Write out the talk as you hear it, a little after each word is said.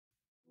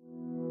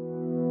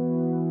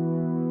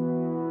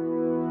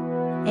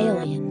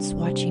Aliens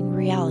watching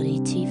reality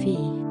TV.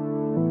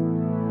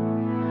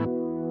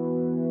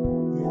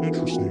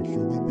 Interesting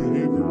human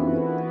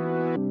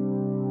behavior.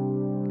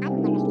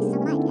 I'm learning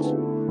so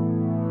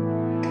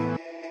much.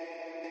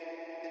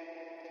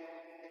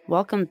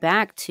 Welcome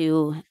back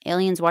to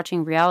Aliens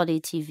Watching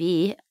Reality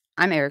TV.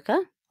 I'm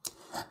Erika.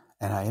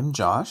 And I am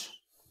Josh.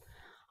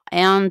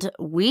 And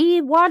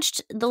we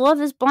watched the Love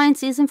is Blind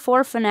Season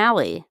 4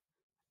 finale.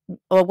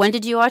 Well, when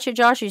did you watch it,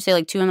 Josh? Did you say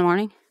like 2 in the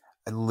morning?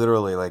 I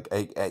literally,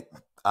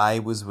 I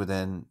was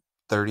within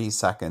 30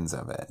 seconds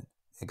of it.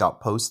 It got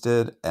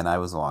posted and I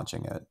was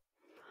watching it.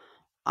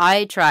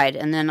 I tried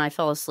and then I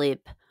fell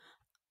asleep.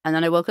 And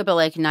then I woke up at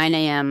like 9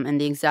 a.m. in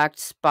the exact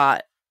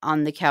spot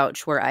on the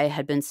couch where I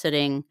had been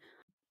sitting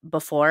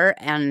before.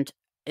 And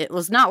it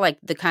was not like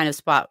the kind of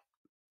spot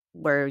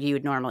where you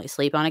would normally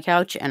sleep on a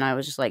couch. And I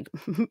was just like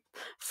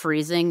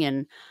freezing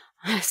and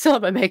I still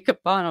had my makeup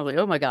on. I was like,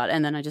 oh my God.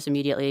 And then I just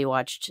immediately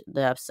watched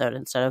the episode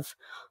instead of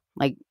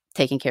like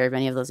taking care of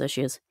any of those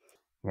issues.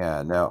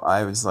 Yeah, no,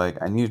 I was like,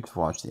 I needed to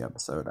watch the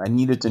episode. I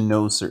needed to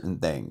know certain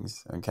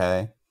things,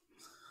 okay?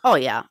 Oh,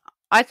 yeah.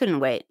 I couldn't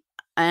wait.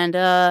 And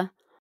I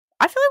feel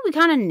like we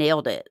kind of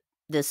nailed it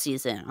this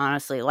season,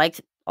 honestly.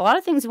 Like, a lot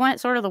of things went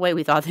sort of the way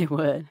we thought they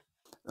would.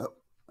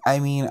 I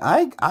mean,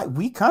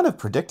 we kind of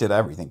predicted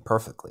everything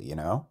perfectly, you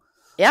know?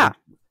 Yeah. Like,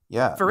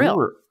 yeah. For real.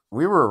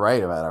 We were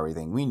right about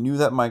everything. We knew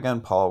that Micah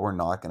and Paul were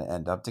not going to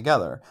end up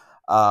together.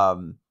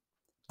 The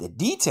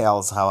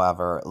details,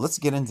 however, let's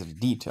get into the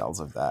details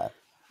of that.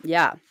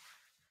 Yeah.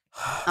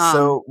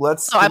 So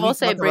I will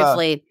say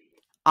briefly,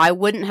 I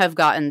wouldn't have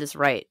gotten this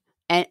right.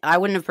 And I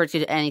wouldn't have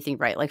predicted anything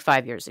right like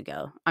 5 years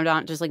ago. I'm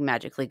not just like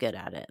magically good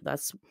at it.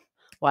 That's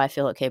why I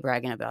feel okay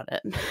bragging about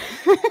it.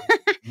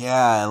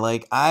 Yeah,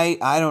 like I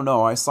don't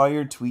know. I saw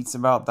your tweets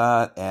about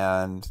that,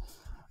 and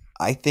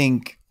I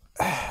think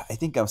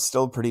I'm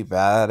still pretty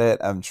bad at it.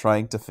 I'm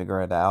trying to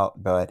figure it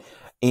out, but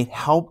it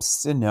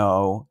helps to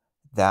know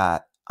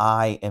that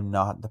I am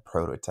not the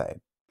prototype.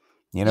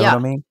 You know what I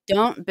mean?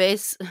 Don't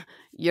base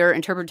your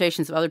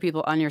interpretations of other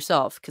people on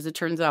yourself, because it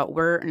turns out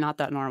we're not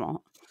that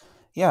normal.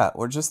 Yeah,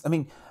 we're just, I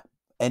mean,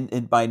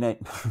 and by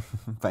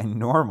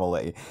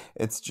normally,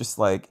 it's just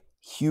like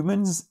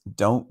humans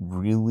don't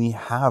really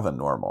have a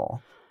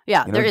normal.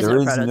 Yeah, You know, there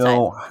isn't a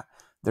prototype.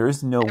 There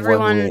is no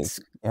Everyone's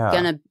one way.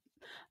 gonna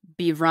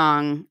be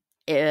wrong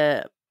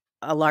a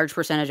large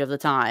percentage of the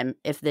time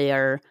if they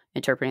are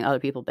interpreting other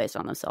people based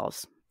on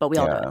themselves. But we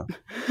all do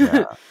it.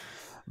 Yeah.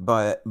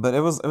 But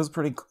it was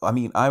pretty. I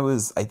mean, I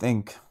was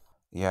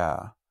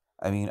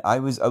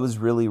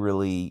really,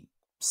 really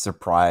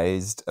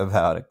surprised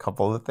about a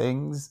couple of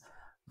things,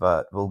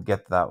 but we'll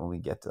get to that when we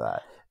get to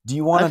that. Do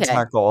you want to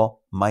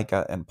tackle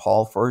Micah and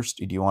Paul first,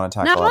 or do you want to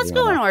tackle? No, let's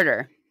go in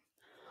order.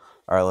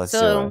 All right, let's do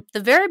it. So the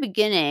very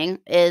beginning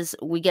is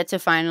we get to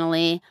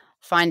finally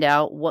find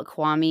out what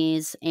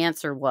Kwame's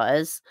answer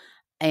was,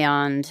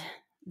 and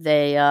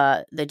they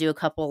do a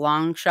couple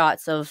long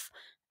shots of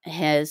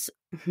his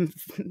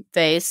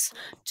face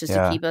just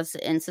to keep us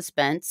in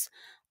suspense.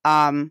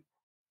 And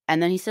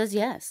then he says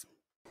yes.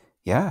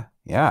 Yeah.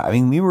 I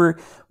mean, we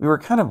were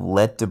kind of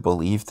led to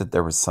believe that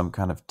there was some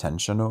kind of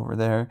tension over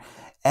there.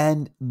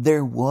 And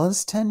there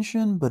was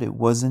tension, but it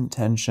wasn't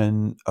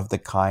tension of the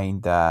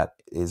kind that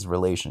is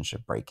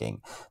relationship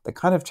breaking. The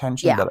kind of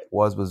tension that it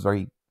was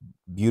very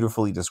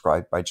beautifully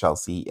described by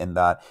Chelsea in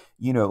that,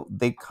 you know,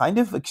 they kind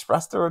of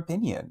express their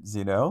opinions,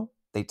 you know?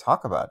 They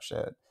talk about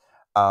shit.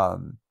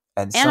 And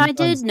I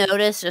did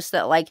notice just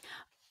that, like,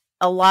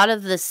 a lot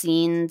of the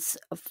scenes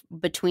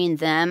between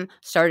them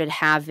started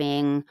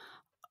having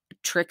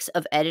tricks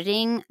of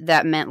editing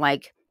that meant,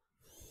 like,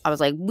 I was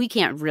like, we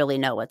can't really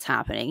know what's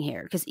happening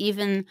here. Because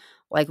even,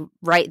 like,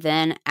 right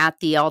then at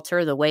the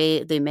altar, the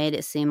way they made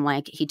it seem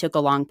like he took a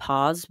long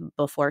pause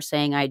before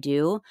saying I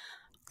do.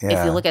 Yeah.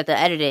 If you look at the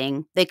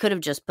editing, they could have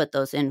just put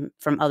those in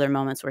from other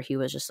moments where he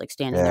was just, like,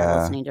 standing there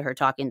listening to her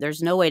talking.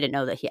 There's no way to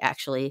know that he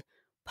actually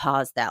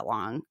paused that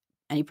long.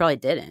 And he probably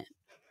didn't.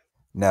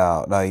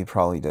 No, he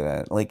probably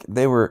didn't. Like,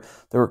 they were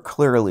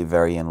clearly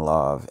very in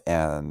love.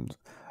 And,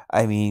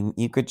 I mean,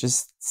 you could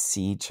just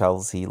see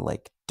Chelsea,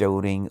 like,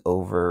 doting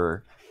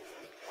over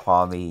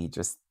Kwame,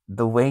 just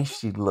the way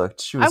she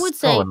looked. She was I would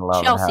so say in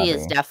love. Chelsea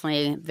is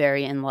definitely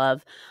very in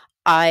love.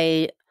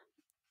 I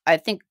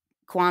think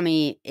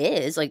Kwame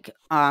is, like,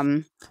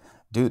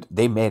 dude,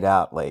 they made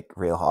out, like,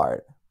 real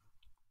hard.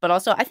 But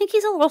also, I think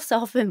he's a little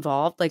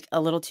self-involved, like, a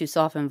little too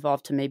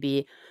self-involved to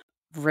maybe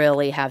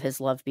really have his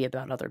love be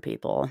about other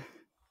people.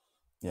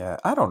 Yeah,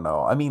 I don't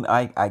know. I mean,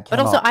 I cannot... But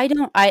also, I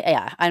don't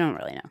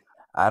really know.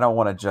 I don't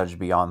want to judge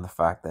beyond the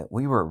fact that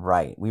we were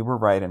right. We were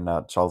right in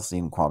that Chelsea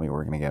and Kwame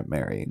were going to get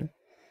married.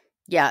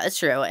 Yeah, it's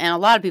true. And a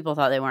lot of people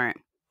thought they weren't.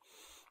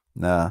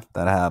 Nah,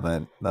 that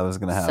happened. That was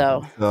going to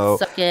happen. So,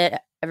 suck it,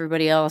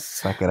 everybody else.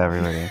 Suck it,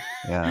 everybody.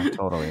 Yeah,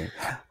 totally.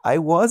 I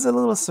was a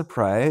little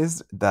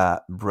surprised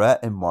that Brett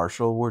and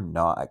Marshall were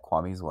not at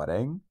Kwame's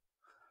wedding.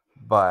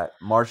 But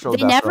Marshall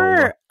They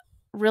never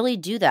really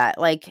do that.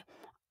 Like,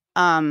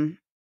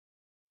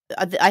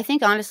 I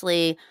think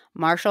honestly,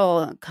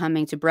 Marshall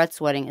coming to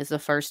Brett's wedding is the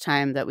first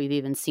time that we've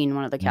even seen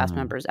one of the cast Mm.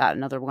 members at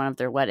another one of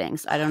their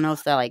weddings. I don't know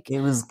if that like.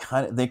 It was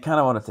they kind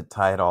of wanted to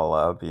tie it all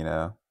up, you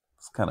know.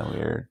 It's kind of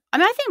weird. I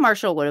mean, I think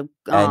Marshall would have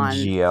And gone,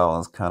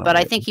 GL is kind of but I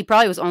weird. think he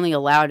probably was only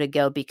allowed to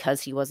go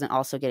because he wasn't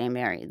also getting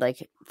married.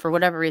 Like for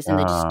whatever reason,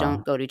 they just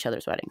don't go to each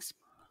other's weddings.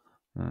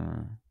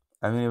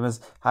 I mean, it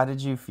was. How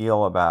did you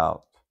feel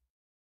about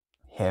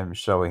him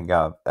showing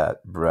up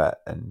at Brett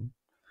and?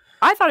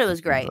 I thought it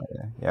was great.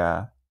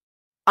 Yeah.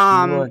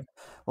 He looked,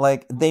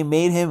 like they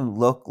made him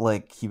look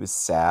like he was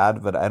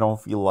sad, but I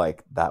don't feel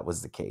like that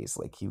was the case.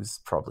 Like he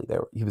was probably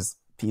there.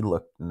 He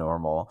looked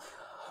normal.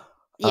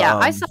 Yeah,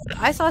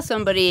 I saw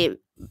somebody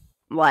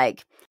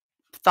like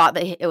thought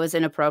that it was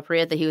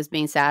inappropriate that he was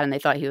being sad, and they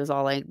thought he was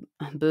all like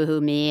boohoo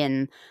me,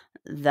 and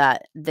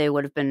that they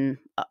would have been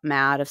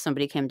mad if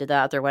somebody came to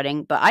that at their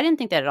wedding. But I didn't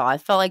think that at all. I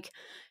felt like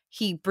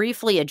he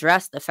briefly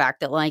addressed the fact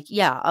that like,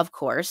 yeah, of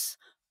course,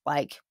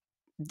 like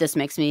this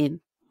makes me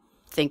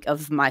think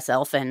of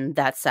myself, and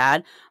that's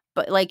sad.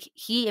 But like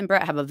he and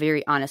Brett have a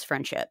very honest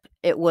friendship.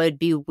 It would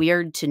be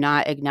weird to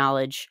not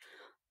acknowledge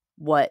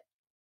what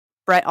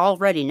Brett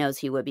already knows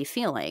he would be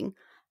feeling.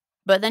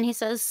 But then he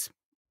says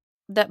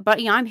that, but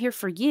I'm here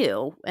for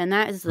you. And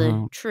that is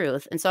the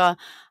truth. And so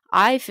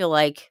I feel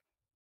like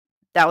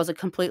that was a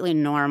completely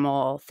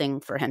normal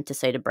thing for him to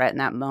say to Brett in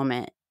that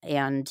moment.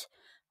 And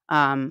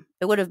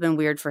it would have been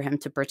weird for him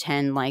to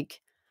pretend like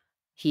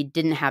he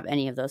didn't have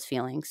any of those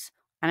feelings.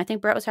 And I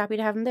think Brett was happy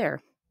to have him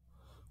there.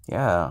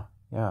 Yeah,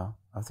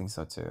 I think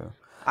so too.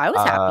 I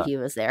was happy he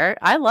was there.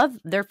 I love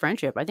their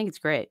friendship. I think it's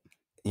great.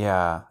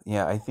 Yeah.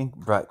 I think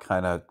Brett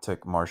kind of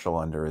took Marshall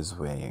under his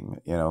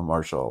wing. You know,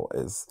 Marshall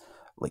is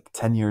like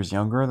 10 years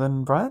younger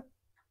than Brett.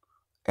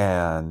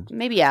 And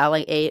maybe, yeah,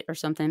 like 8 or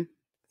something.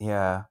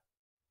 Yeah.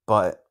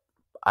 But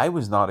I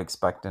was not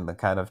expecting the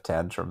kind of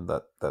tantrum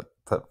that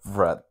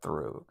Brett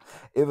threw.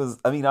 It was,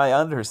 I mean, I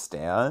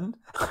understand.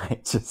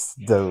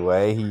 The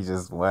way he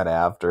just went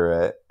after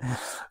it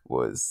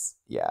was,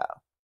 yeah.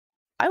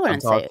 I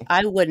wouldn't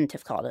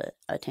have called it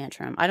a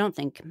tantrum. I don't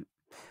think, and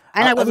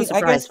I wasn't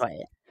surprised by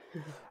it.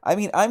 I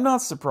mean, I'm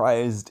not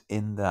surprised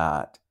in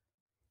that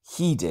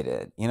he did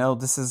it. You know,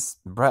 this is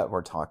Brett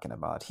we're talking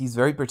about. He's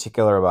very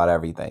particular about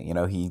everything. You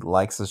know, he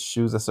likes his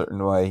shoes a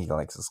certain way. He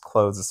likes his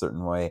clothes a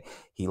certain way.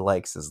 He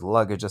likes his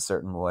luggage a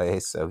certain way.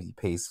 So he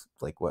pays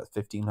like what,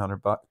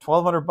 $1,500,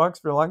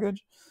 $1,200 for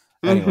luggage.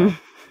 Anyway,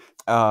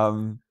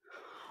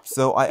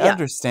 so I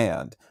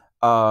understand.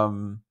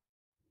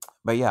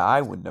 But yeah,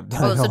 I wouldn't have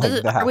done it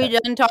like that. Are we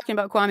done talking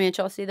about Kwame and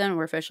Chelsea then?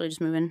 We're officially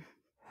just moving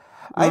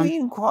on? I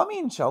mean, Kwame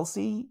and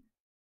Chelsea,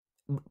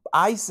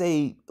 I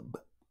say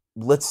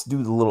let's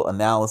do the little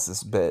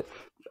analysis bit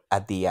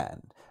at the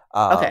end.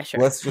 Okay, sure.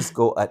 Let's just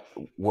go at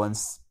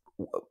once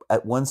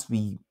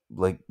we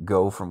like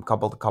go from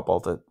couple to couple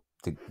to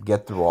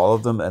get through all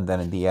of them, and then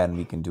in the end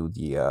we can do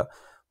the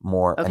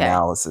more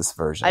analysis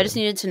version. I just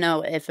needed to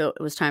know if it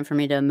was time for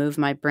me to move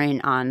my brain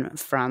on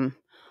from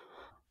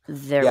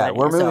their wedding.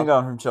 We're moving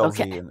on from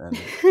Chelsea and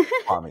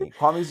Kwame.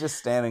 Kwame's just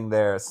standing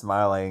there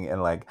smiling,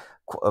 and like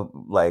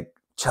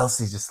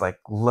Chelsea's just like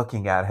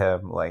looking at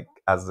him like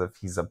as if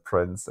he's a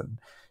prince, and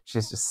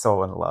she's just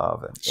so in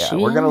love.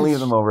 And we're gonna leave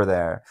them over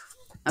there.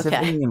 Okay.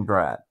 Tiffany and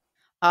Brett.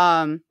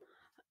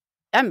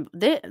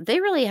 They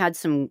really had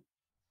some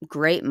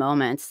great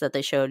moments that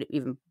they showed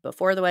even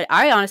before the wedding.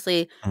 I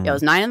honestly, it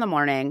was 9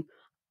 a.m,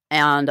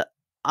 and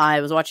I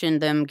was watching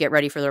them get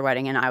ready for their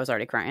wedding, and I was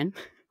already crying.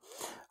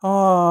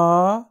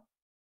 Aww.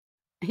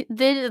 I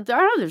don't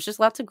know. There's just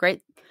lots of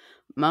great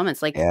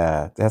moments. Like,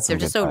 they're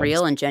just so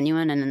real and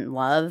genuine and in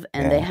love,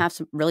 and they have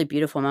some really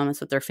beautiful moments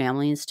with their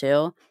families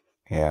too.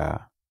 Yeah.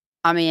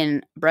 I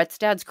mean, Brett's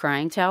dad's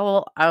crying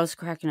towel, I was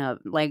cracking up.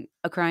 Like,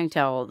 a crying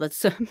towel. That's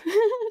so,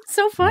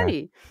 so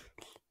funny.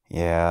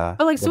 Yeah.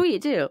 But like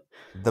sweet too.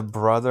 The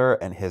brother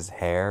and his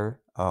hair.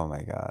 Oh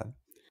my God.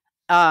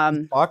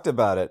 He talked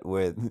about it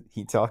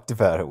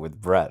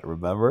with Brett,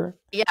 remember?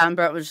 Yeah, and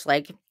Brett was just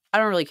like, I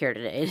don't really care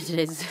today.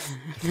 Today's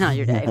not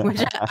your day,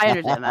 which I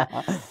understand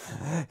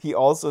that. He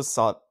also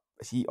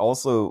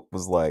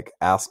was like,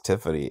 asked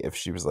Tiffany if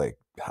she was like,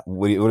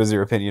 what is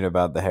your opinion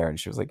about the hair? And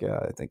she was like,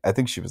 yeah, I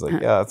think she was like,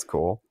 yeah, that's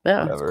cool.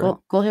 Yeah, it's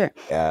cool hair.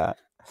 Yeah.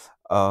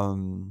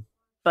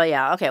 But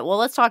yeah, okay, well,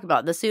 let's talk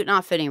about the suit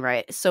not fitting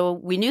right. So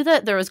we knew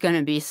that there was going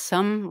to be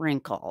some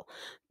wrinkle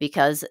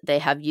because they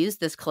have used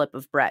this clip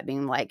of Brett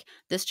being like,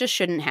 this just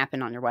shouldn't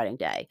happen on your wedding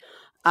day.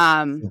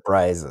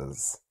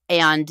 Surprises.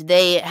 And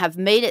they have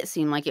made it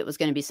seem like it was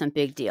going to be some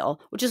big deal,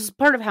 which is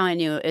part of how I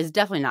knew is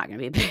definitely not going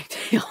to be a big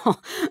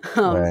deal.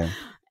 Right.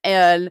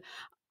 And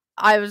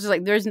I was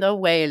like, there's no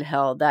way in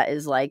hell that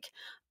is like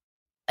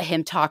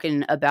him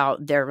talking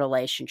about their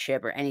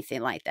relationship or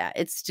anything like that.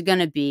 It's going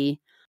to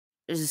be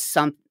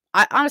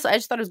honestly, I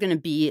just thought it was going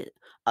to be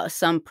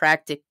some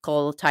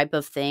practical type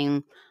of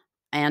thing,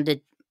 and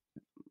it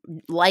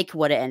like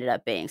what it ended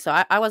up being. So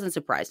I wasn't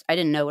surprised. I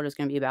didn't know what it was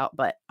going to be about,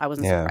 but I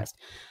wasn't surprised.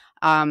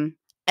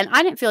 And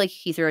I didn't feel like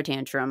he threw a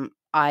tantrum.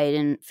 I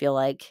didn't feel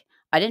like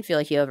he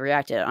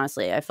overreacted.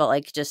 Honestly, I felt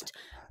like just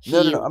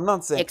he I'm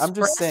not saying. I'm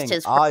just expressed saying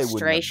his I wouldn't have done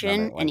frustration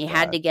it and like he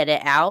had that. to get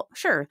it out.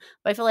 Sure,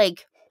 but I feel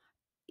like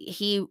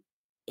he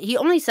he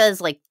only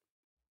says like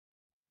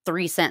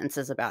 3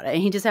 sentences about it,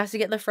 and he just has to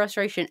get the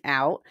frustration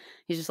out.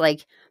 He's just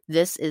like,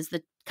 "This is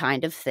the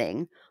kind of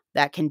thing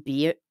that can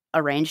be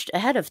arranged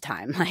ahead of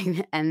time."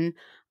 Like, and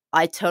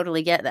I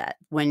totally get that.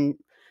 When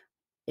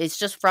it's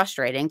just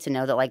frustrating to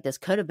know that, like, this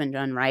could have been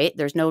done right.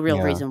 There's no real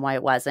Yeah. reason why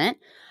it wasn't.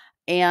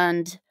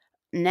 And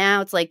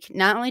now it's like,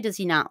 not only does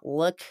he not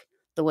look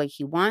the way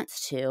he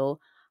wants to,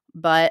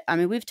 but I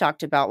mean, we've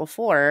talked about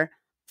before,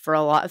 for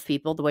a lot of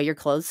people, the way your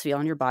clothes feel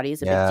on your body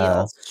is a big Yeah, deal.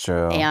 that's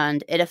true.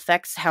 And it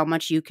affects how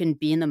much you can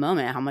be in the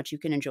moment, how much you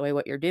can enjoy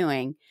what you're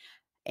doing.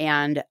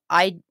 And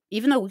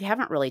even though we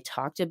haven't really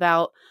talked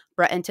about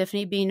Brett and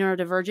Tiffany being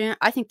neurodivergent,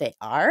 I think they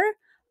are.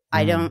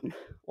 I Mm. don't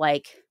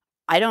like,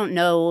 I don't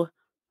know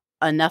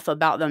enough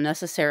about them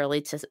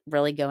necessarily to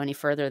really go any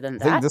further than I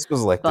think that. this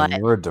was like the But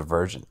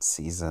neurodivergent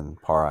season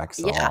par yeah,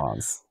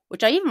 excellence.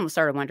 which I even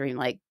started wondering,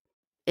 like,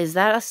 is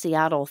that a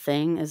Seattle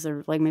thing? Is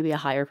there like maybe a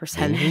higher Maybe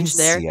percentage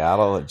there?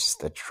 Seattle it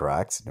just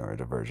attracts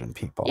neurodivergent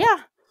people. Yeah.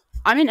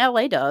 I mean,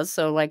 LA does,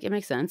 so like it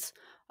makes sense.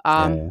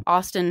 Yeah.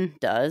 Austin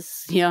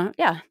does, yeah.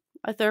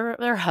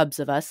 They're hubs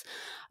of us.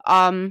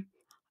 Um,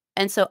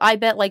 and so I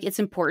bet like it's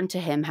important to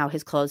him how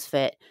his clothes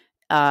fit.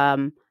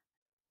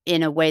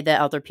 In a way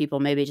that other people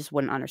maybe just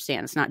wouldn't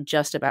understand. It's not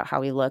just about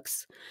how he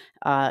looks.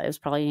 It was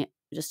probably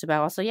just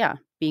about also, yeah,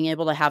 being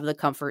able to have the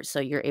comfort so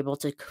you're able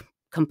to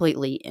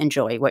completely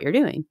enjoy what you're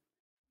doing.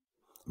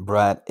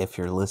 Brett, if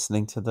you're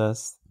listening to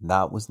this,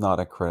 that was not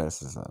a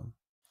criticism.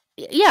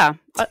 Yeah.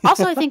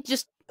 Also, I think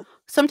just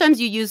sometimes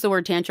you use the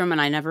word tantrum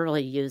and I never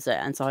really use it.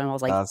 And so I'm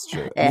always like, That's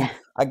true. I eh. mean,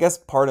 I guess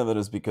part of it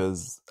is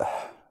because,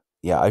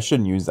 yeah, I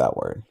shouldn't use that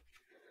word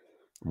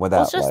Well,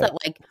 it's without just like that,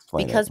 like,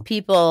 explaining. because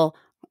people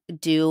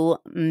do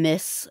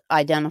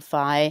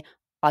misidentify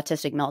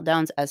autistic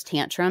meltdowns as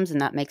tantrums,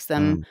 and that makes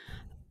them Mm.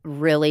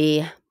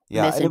 really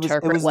Yeah, and it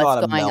misinterpret was what's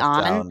not a going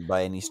on. meltdown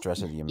by any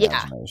stretch of the Yeah. I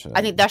think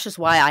imagination. that's just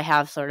why I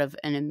have sort of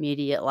an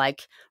immediate,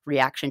 like,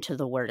 reaction to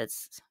the word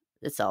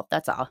itself.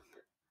 That's all.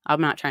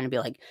 I'm not trying to be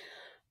like,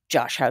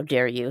 Josh, how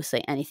dare you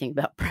say anything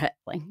about Brett?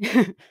 Like,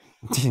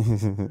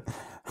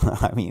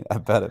 I mean, I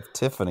bet if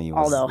Tiffany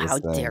was although, how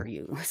dare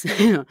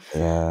listening, you?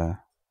 yeah,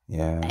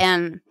 yeah,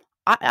 And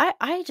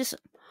I just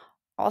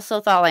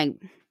also thought, like,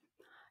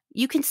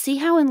 you can see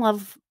how in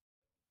love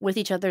with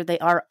each other they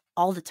are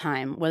all the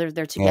time, whether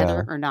they're yeah,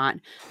 together or not.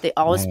 They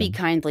always yeah, speak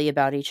kindly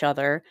about each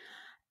other.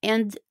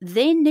 And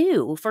they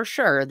knew for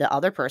sure the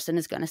other person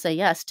is going to say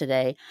yes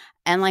today.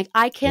 And like,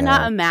 I yeah,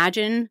 cannot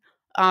imagine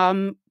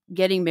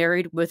getting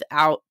married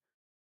without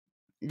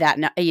that.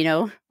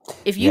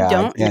 If you yeah. I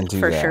don't know can't do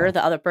for sure that.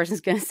 the other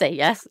person's going to say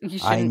yes, you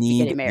I shouldn't be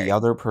getting need the married.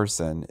 other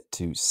person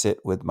to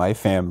sit with my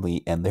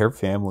family and their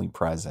family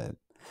present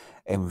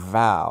and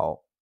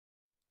vow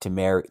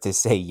to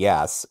say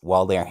yes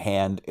while their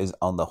hand is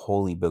on the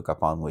holy book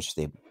upon which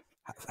they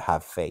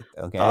have faith.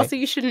 Okay, Also,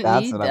 you shouldn't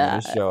that's need when I'm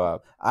going to that. show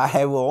up.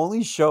 I will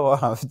only show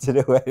up to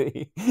the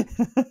wedding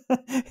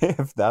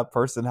if that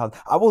person has.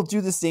 I will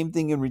do the same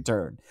thing in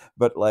return.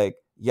 But like,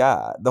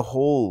 yeah, the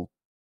whole.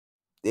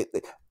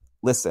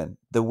 Listen,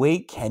 the way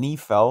Kenny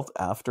felt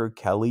after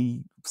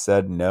Kelly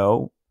said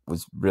no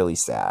was really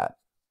sad.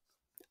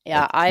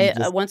 Yeah, Like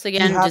I once he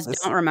again had just this.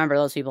 don't remember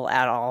those people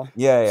at all.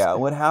 Yeah, yeah. So,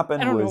 What I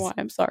happened don't know was why.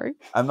 I'm sorry.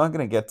 I'm not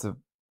gonna get to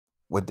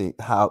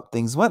how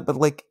things went, but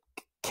like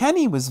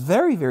Kenny was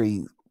very,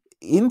 very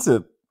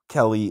into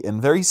Kelly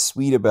and very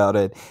sweet about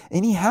it.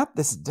 And he had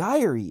this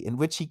diary in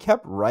which he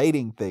kept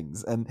writing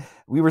things. And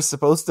we were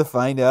supposed to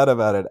find out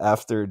about it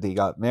after they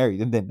got married,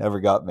 and they never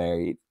got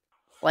married.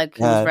 Like,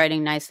 he was And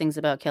writing nice things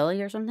about Kelly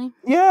or something?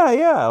 yeah,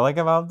 yeah, like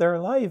about their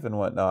life and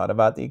whatnot,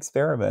 about the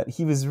experiment.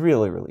 He was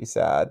really, really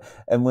sad.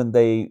 And when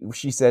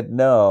she said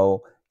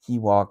no, he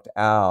walked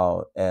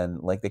out and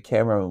like the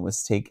cameraman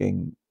was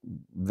taking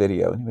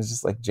video and he was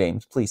just like,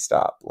 James, please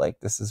stop.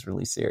 Like, this is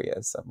really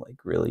serious. I'm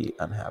like really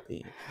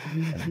unhappy.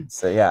 And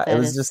so, yeah, it That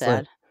was is just like,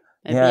 sad.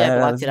 Maybe I yeah, it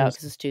blocked was it out very,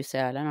 because it's too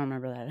sad. I don't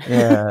remember that.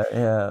 yeah,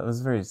 yeah, it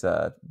was very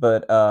sad.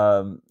 But,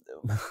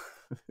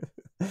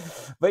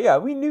 but yeah,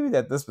 we knew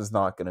that this was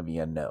not going to be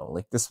a no.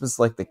 Like, this was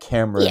like the Yeah.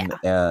 Cameron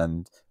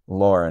and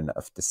Lauren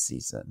of the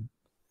season.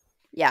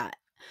 Yeah.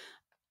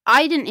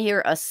 I didn't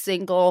hear a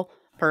single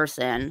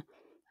person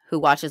who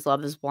watches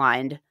Love is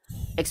Blind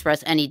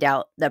express any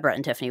doubt that Brett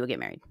and Tiffany would get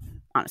married,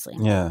 honestly.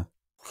 Yeah.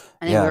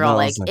 I think we Yeah, were all no,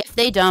 like, it's like, if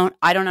they don't,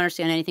 I don't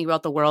understand anything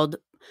about the world,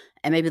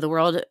 and maybe the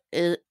world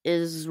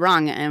is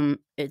wrong, and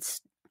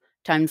it's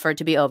time for it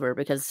to be over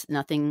because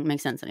nothing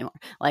makes sense anymore.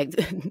 Like,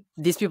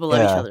 these people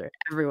love each yeah, other.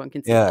 Everyone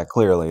can see yeah, it.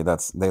 clearly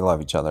they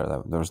love each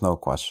other. There's no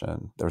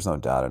question. There's no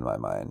doubt in my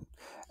mind.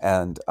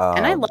 And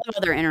And I love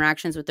all their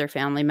interactions with their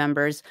family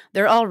members.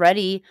 They're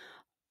already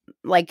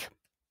like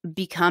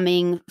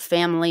becoming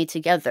family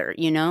together,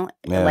 yeah,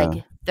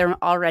 like they're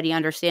already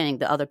understanding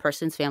the other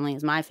person's family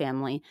is my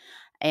family.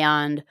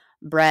 And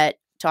Brett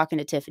talking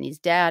to Tiffany's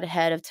dad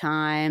ahead of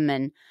time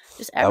and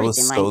just that was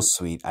everything. Like, so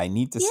sweet. I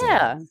need to say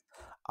yeah. this.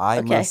 I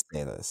Okay. must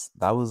say this.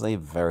 That was a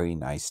very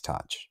nice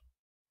touch.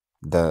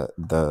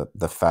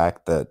 The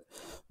fact that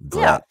Yeah.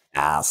 Brett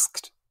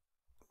asked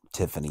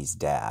Tiffany's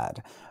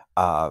dad,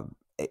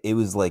 it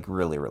was like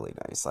really really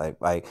nice.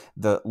 I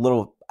the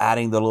little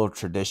adding the little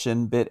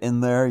tradition bit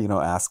in there,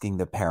 asking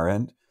the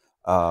parent.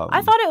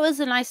 I thought it was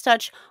a nice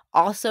touch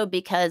also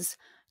because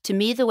to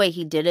me the way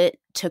he did it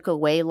took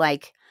away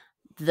like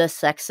the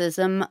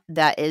sexism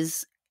that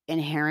is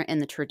inherent in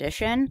the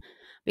tradition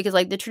because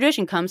like the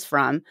tradition comes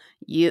from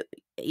you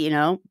you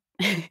know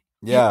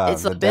Yeah,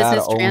 it's a the dad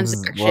business owns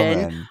his transaction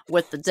woman.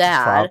 with the It's his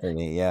dad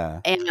property. Yeah.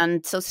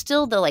 and so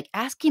still the like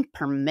asking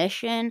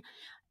permission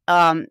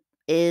um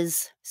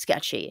is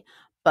sketchy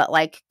but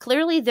like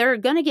clearly they're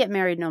gonna get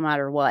married no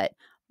matter what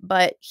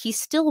but he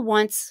still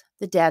wants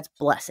the dad's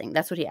blessing.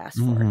 That's what he asked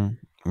for. Hmm.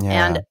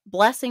 Yeah. And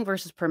blessing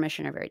versus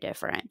permission are very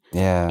different.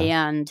 Yeah.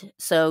 And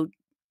so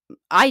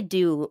I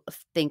do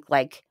think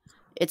like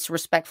it's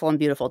respectful and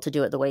beautiful to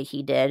do it the way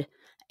he did.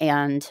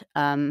 And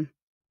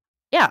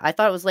yeah, I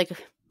thought it was like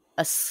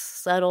a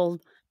subtle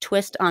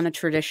twist on a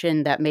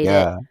tradition that made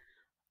it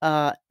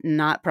Yeah.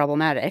 not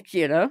problematic,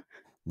 you know?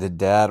 The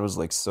dad was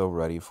like so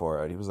ready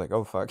for it. He was like,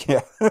 "Oh fuck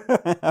yeah,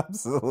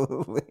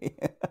 absolutely,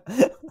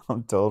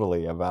 I'm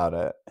totally about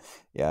it."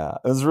 Yeah,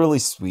 it was really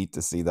sweet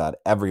to see that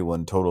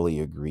everyone totally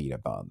agreed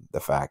upon the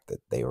fact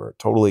that they were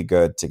totally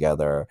good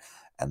together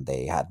and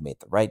they had made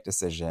the right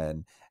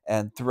decision.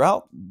 And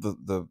throughout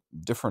the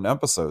different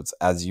episodes,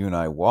 as you and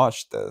I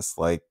watched this,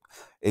 like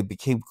it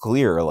became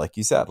clear, like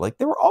you said, like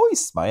they were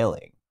always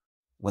smiling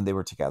when they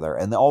were together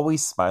and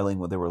always smiling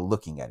when they were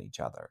looking at each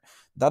other.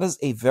 That is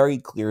a very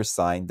clear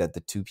sign that the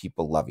two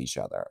people love each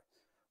other.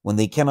 When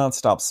they cannot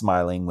stop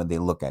smiling when they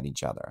look at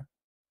each other.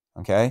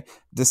 Okay?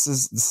 This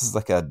is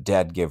like a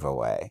dead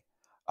giveaway.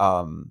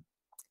 Um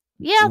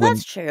Yeah, when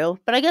that's true.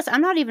 But I guess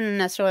I'm not even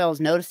necessarily always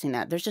noticing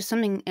that. There's just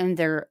something in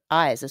their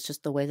eyes. It's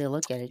just the way they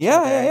look at each yeah,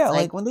 other. yeah, yeah. It's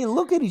like Like when they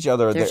look at each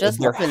other, there's just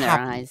they're love in their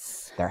happy.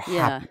 eyes. They're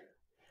Yeah. happy. Yeah,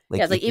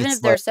 Like it's like even if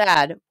it's they're like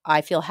sad,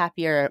 I feel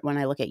happier when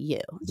I look at you.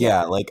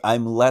 yeah, Yeah. like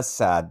I'm less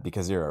sad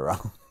because you're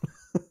around.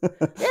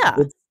 Yeah.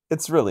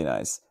 It's really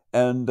nice.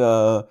 And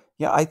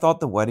yeah, I thought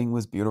the wedding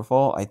was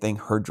beautiful. I think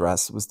her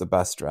dress was the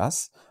best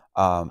dress.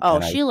 Oh,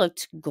 And I she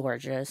looked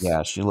gorgeous.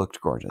 yeah, she looked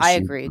gorgeous. I She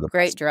was agree. the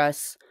Great best.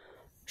 dress.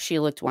 She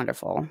looked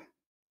wonderful.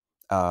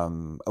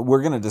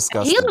 We're gonna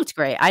discuss He the looked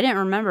great. I didn't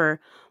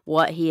remember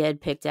what he had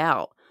picked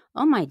out.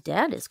 Oh, my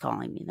dad is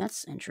calling me.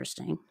 That's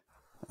interesting.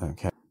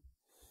 okay.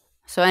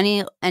 So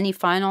any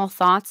final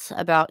thoughts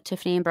about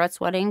Tiffany and Brett's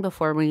wedding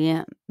before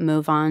we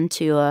move on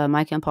to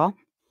Mike and Paul?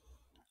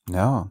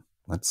 No,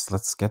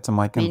 let's get to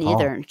Mike Me and Paul.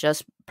 neither.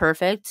 Just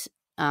perfect.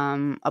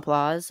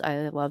 Applause.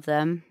 I love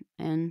them.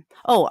 And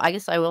oh, I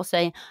guess I will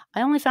say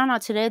I only found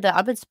out today that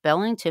I've been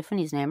spelling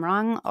Tiffany's name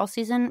wrong all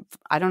season.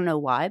 I don't know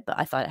why, but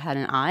I thought it had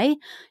an I,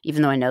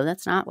 even though I know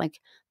that's not like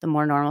the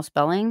more normal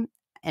spelling.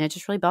 And it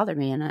just really bothered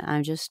me. And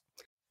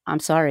I'm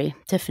sorry,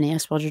 Tiffany. I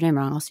spelled your name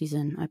wrong all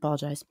season. I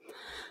apologize.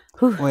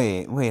 Whew.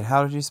 Wait,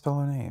 how did you spell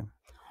her name?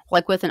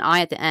 Like with an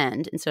I at the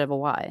end instead of a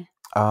Y.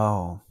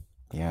 Oh,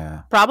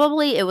 yeah.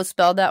 Probably it was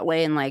spelled that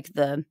way in like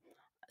the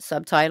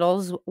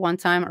subtitles one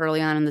time early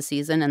on in the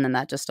season, and then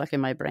that just stuck in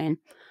my brain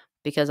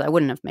because I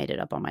wouldn't have made it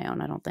up on my own,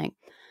 I don't think.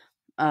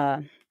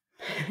 Uh,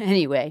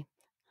 anyway,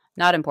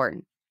 not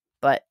important,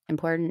 but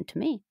important to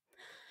me.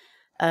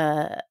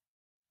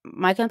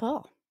 Mike and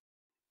Paul.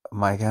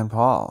 Mike and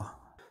Paul.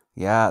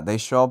 Yeah, they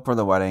show up for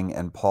the wedding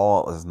and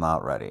Paul is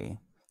not ready.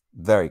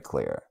 Very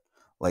clear.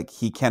 Like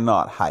he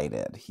cannot hide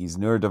it. He's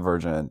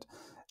neurodivergent.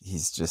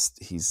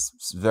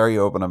 He's very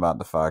open about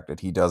the fact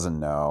that he doesn't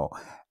know.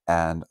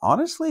 And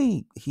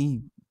honestly,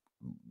 he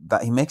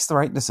makes the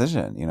right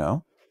decision, you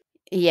know?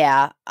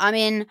 Yeah, I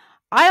mean,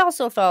 I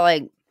also felt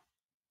like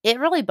it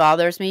really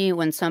bothers me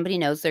when somebody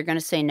knows they're going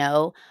to say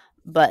no,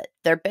 but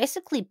they're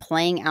basically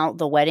playing out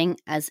the wedding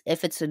as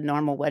if it's a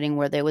normal wedding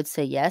where they would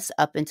say yes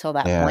up until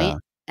that Yeah. point.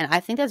 And I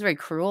think that's very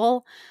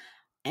cruel.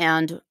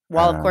 And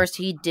while, of course,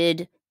 he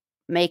did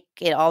make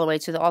it all the way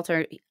to the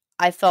altar,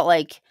 I felt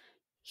like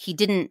he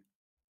didn't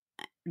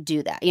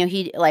do that. You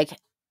know,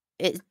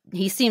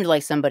 he seemed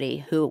like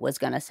somebody who was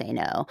going to say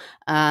no.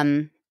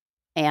 And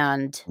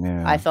I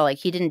Yeah. felt like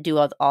he didn't do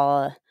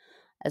all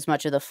as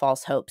much of the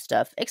false hope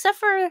stuff, except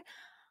for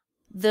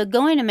the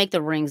going to make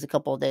the rings a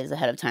couple of days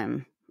ahead of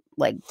time.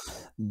 Like,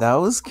 That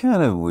was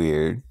kind of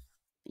weird.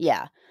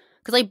 yeah.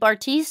 Because, like,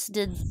 Bartiz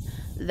did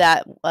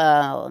that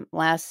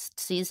last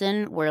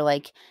season where,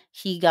 like,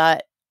 he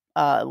got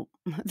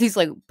these,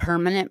 like,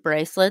 permanent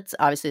bracelets.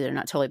 Obviously, they're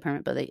not totally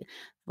permanent, but they,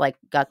 like,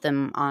 got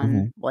them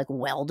on, like,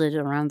 welded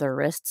around their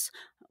wrists,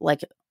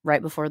 like,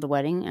 right before the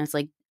wedding. And it's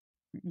like,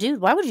 dude,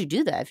 why would you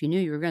do that if you knew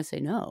you were going to say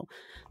no?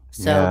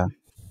 So, Yeah.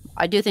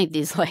 I do think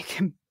these, like,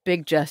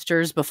 big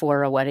gestures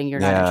before a wedding you're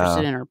not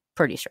interested in are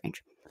pretty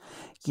strange.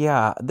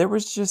 Yeah, there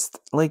was just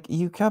like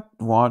you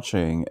kept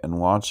watching and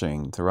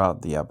watching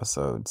throughout the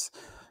episodes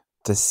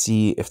to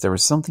see if there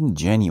was something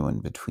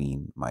genuine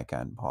between Micah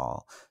and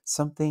Paul,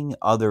 something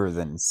other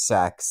than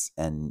sex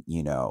and,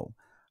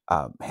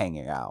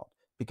 hanging out.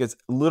 Because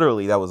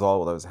literally that was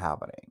all that was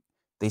happening.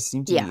 They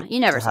seemed to Yeah, be you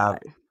never to saw have,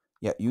 it.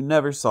 yeah, you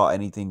never saw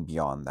anything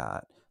beyond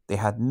that. They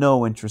had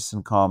no interest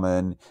in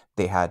common.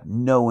 They had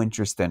no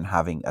interest in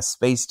having a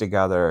space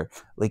together.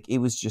 Like, it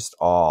was just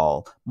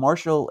all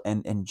Marshall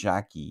and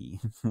Jackie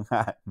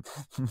had,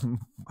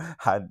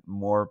 had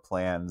more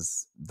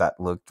plans that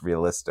looked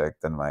realistic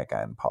than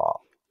Micah and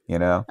Paul, you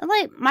know? And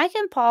like Mike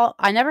and Paul,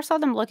 I never saw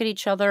them look at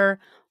each other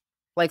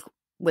like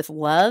with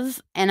love,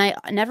 and I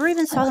never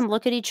even saw them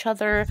look at each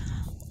other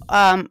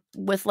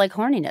with like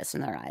horniness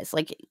in their eyes.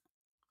 Like,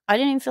 I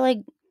didn't even feel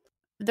like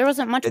there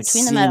wasn't much It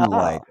between them at seemed all.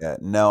 like it.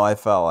 No, I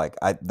felt like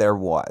there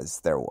was.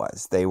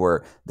 They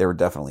were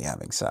definitely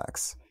having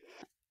sex.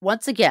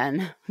 Once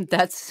again,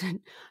 that's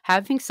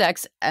having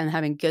sex and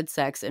having good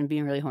sex and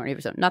being really horny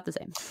for something. Not the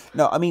same.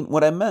 No, I mean,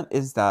 what I meant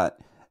is that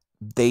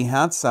they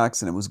had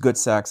sex and it was good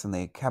sex and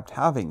they kept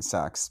having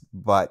sex,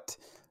 but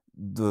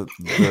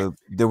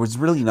there was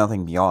really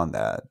nothing beyond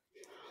that,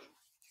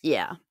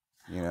 Yeah.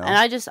 you know? And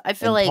I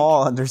feel And like,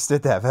 Paul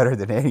understood that better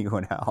than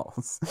anyone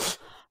else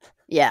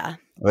yeah.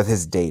 with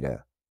his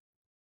data.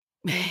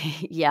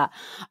 Yeah.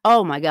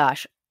 Oh my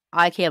gosh.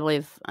 I can't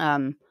believe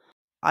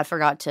I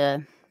forgot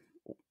to,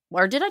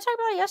 or did I talk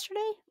about it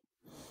yesterday?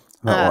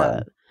 About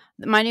what?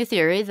 My new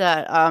theory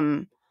that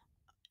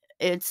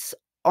it's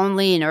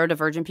only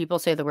neurodivergent people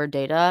say the word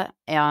data,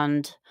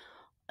 and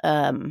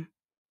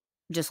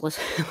just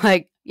listen.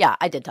 Like, yeah,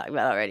 I did talk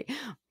about it already,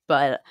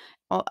 but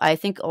I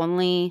think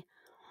only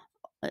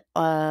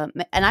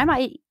and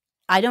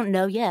I don't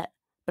know yet,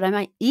 but I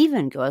might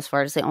even go as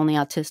far to say only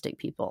autistic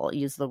people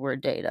use the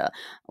word data,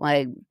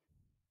 like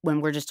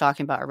when we're just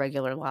talking about our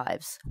regular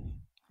lives.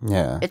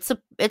 Yeah.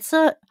 It's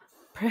a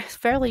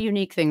fairly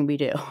unique thing we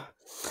do.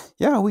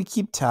 Yeah, we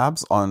keep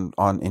tabs on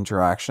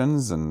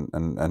interactions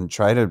and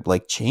try to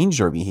like change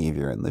our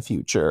behavior in the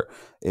future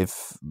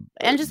if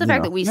And just the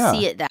fact that we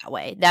see it that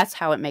way, that's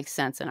how it makes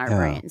sense in our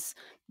brains.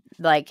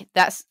 Like,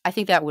 I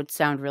think that would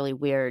sound really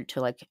weird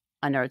to like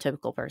a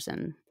neurotypical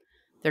person.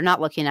 They're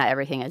not looking at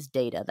everything as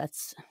data.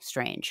 That's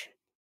strange.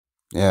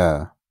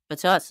 Yeah. But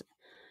to us,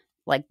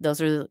 like, those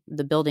are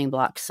the building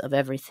blocks of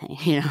everything,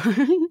 you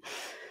know?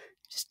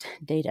 Just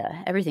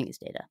data. Everything is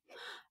data.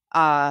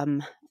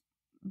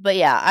 But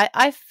yeah,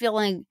 I feel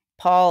like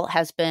Paul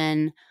has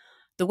been,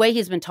 the way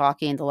he's been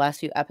talking the last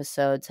few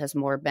episodes has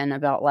more been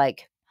about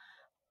like,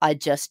 I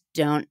just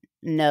don't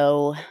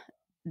know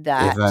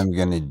that If I'm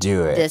gonna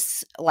do it.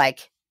 this,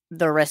 like,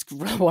 the risk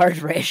reward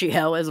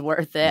ratio is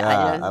worth it.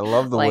 Yeah, I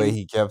love the like, way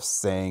he kept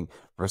saying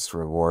risk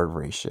reward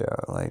ratio.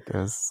 Like, it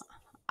was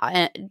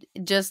I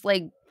just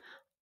like,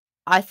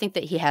 I think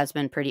that he has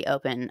been pretty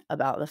open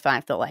about the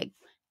fact that like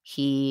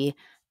he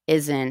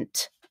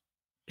isn't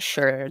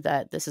sure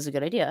that this is a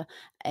good idea,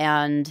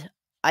 and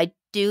I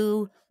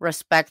do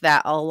respect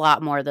that a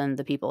lot more than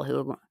the people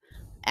who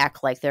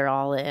act like they're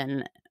all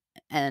in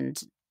and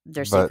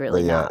they're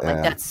secretly yeah, not. Like,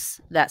 yeah.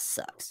 that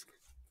sucks.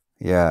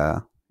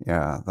 Yeah.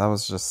 That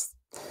was just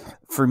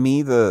for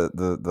me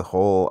the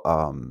whole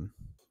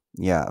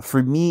yeah,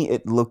 for me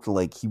it looked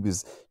like he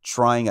was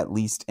trying, at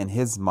least in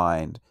his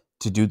mind,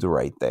 to do the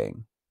right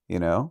thing, you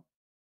know?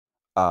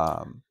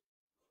 Um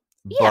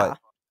Yeah. But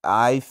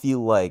I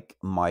feel like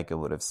Micah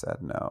would have said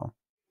no.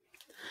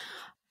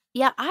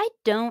 Yeah, I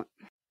don't,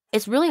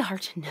 it's really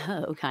hard to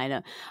know, kind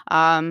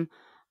of.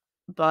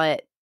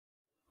 But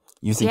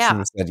You think she yeah, would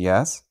have said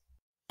yes?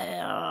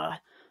 I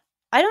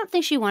don't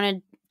think she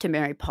wanted to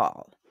marry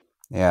Paul.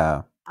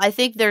 Yeah. I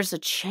think there's a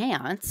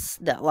chance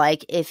that,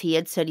 like, if he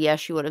had said yes,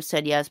 she would have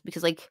said yes,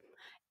 because, like,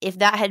 if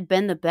that had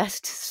been the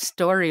best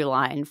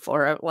storyline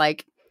for,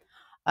 like,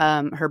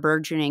 her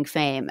burgeoning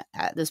fame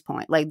at this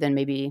point, like, then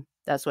maybe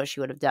that's what she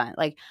would have done.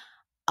 Like,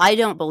 I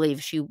don't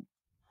believe she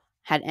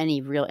had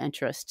any real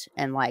interest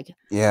in, like,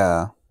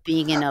 Yeah.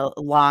 being in a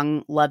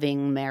long,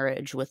 loving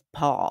marriage with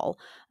Paul.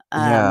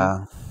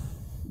 Yeah.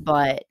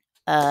 But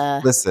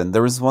Listen,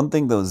 there was one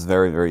thing that was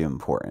very, very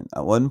important.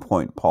 At one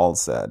point, Paul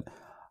said,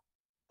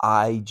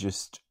 I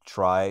just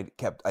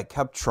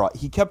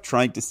he kept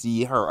trying to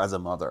see her as a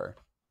mother,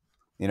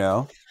 you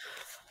know?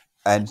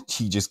 And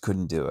she just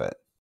couldn't do it.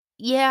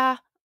 yeah,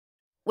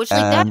 which,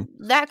 like, And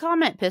that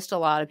comment pissed a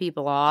lot of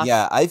people off.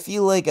 yeah, I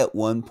feel like at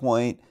one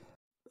point,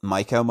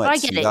 Micah But might I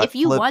get see it. that If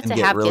you clip want and to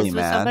get have really kids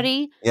with mad.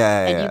 somebody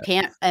and you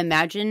can't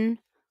imagine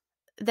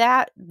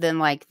that, then,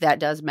 like, that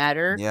does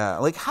matter. Yeah,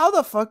 like, how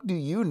the fuck do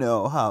you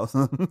know how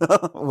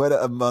what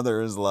a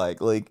mother is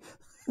like? Like,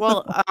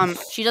 Well,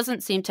 she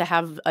doesn't seem to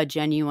have a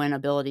genuine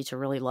ability to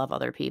really love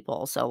other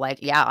people. So, like,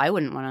 yeah, I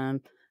wouldn't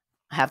want to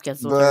have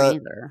kids with her but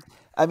either.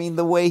 I mean,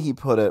 the way he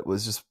put it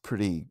was just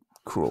pretty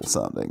cruel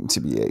sounding,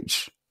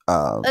 TBH.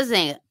 That's the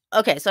thing.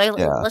 Okay, so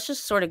Yeah. let's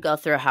just sort of go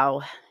through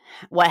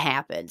what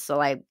happened. So,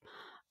 like,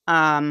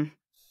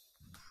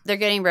 they're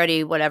getting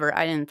ready, whatever.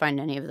 I didn't find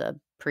any of the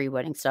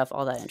pre-wedding stuff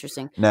all that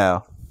interesting.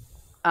 No.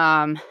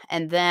 And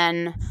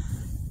then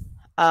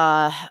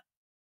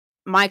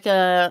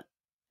Micah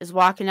is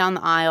walking down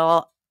the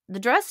aisle. The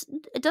dress,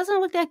 it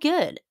doesn't look that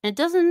good. It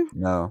doesn't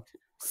No.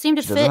 seem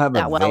to She doesn't fit have a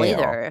that well veil.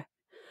 either.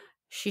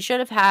 She should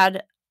have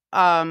had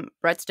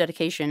Brett's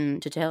dedication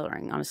to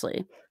tailoring,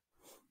 honestly.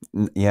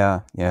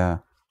 Yeah.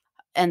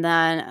 And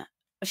then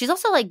she's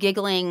also, like,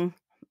 giggling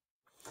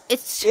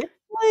It's It's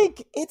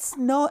like, it's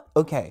not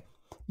okay.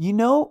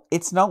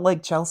 It's not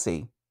like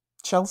Chelsea.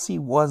 Chelsea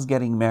was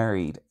getting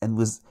married and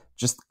was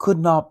just could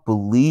not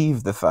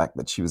believe the fact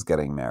that she was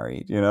getting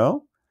married, you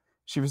know?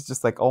 She was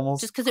just like just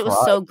almost because it was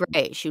crying so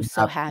great. She in was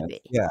so happiness.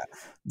 happy. Yeah.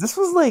 This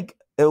was like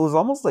it was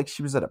almost like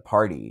she was at a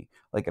party,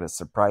 like at a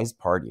surprise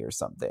party or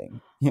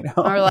something, you know?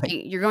 Or like Like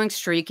you're going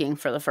streaking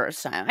for the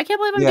first time. I can't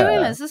believe I'm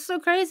doing yeah. this. This is so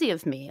crazy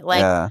of me.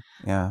 Like Yeah.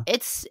 Yeah.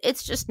 it's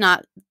just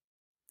not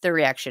the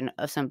reaction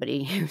of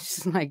somebody who's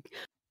just like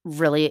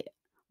really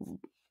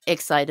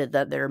excited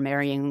that they're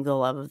marrying the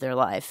love of their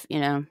life, you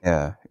know?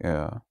 Yeah.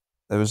 Yeah.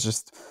 It was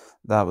just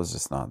that was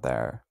just not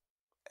there.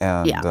 Yeah.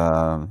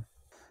 And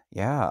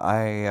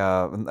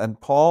yeah,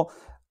 and Paul,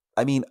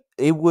 I mean,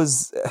 it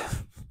was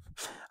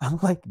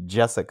unlike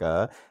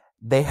Jessica,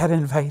 they had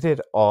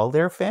invited all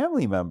their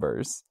family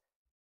members.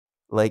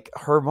 Like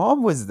her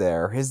mom was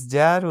there, his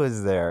dad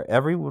was there,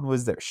 everyone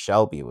was there,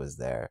 Shelby was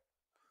there.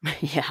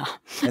 Yeah.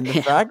 And the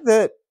Yeah. fact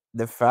that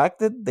the fact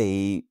that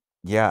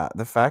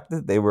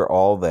they were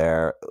all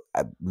there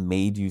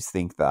made you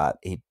think that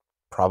it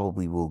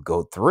probably will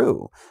go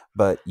through.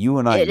 But you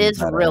and I It knew is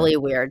better. really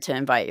weird to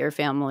invite your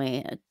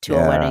family to a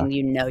Yeah. wedding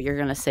you know you're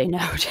gonna say no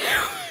to.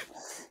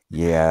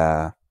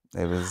 Yeah.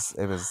 It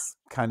was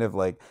kind of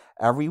like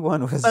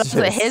everyone was But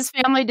also his just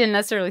family didn't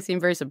necessarily seem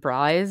very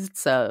surprised,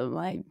 so,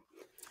 like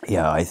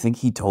yeah, I think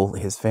he told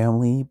his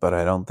family, but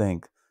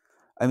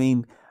I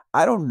mean,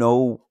 I don't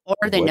know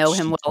or they what know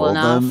him she well told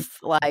them, enough,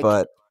 like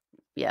but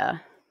yeah.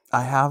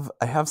 I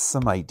have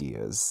some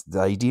ideas.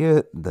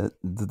 The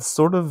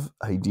sort of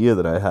idea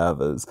that I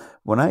have is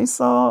when I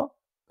saw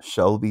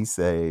Shelby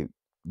say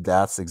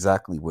that's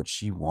exactly what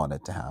she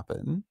wanted to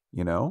happen,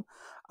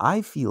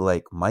 I feel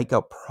like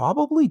Micah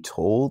probably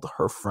told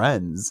her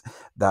friends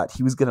that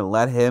he was going to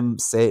let him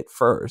say it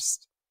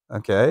first,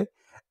 okay?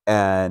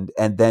 And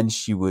then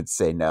she would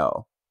say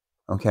no,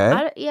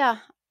 okay? Yeah.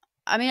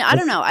 I mean, I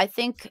don't This know. I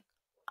think,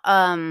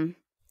 because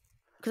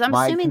 'cause I'm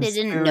my assuming they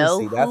didn't know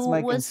conspiracy. That's who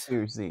my was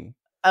conspiracy.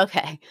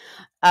 okay.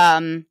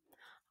 Um,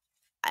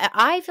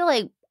 I feel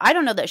like I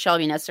don't know that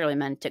Shelby necessarily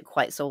meant it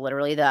quite so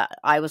literally that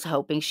I was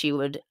hoping she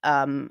would,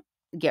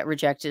 get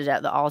rejected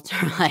at the altar,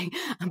 like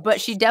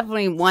but she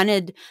definitely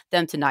wanted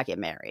them to not get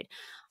married.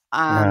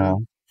 Yeah.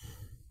 Um,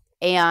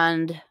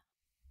 and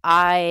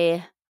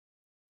I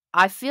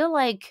I feel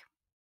like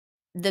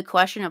the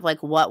question of,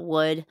 like, what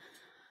would,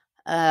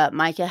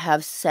 Micah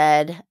have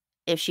said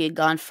if she had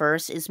gone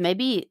first is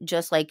maybe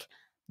just, like,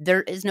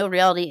 there is no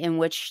reality in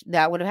which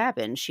that would have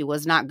happened. She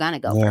was not gonna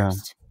go Yeah.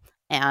 first.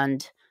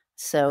 And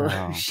so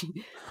Oh.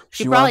 she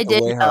She wanted probably to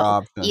did weigh her know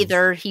options.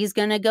 either he's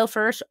gonna go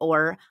first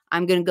or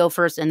I'm gonna go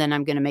first and then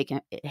I'm gonna make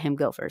him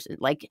go first.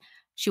 Like,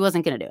 she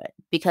wasn't gonna do it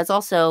because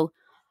also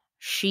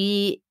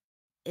she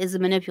is a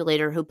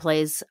manipulator who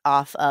plays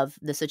off of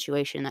the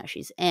situation that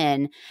she's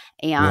in,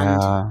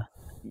 and Yeah.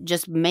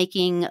 just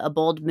making a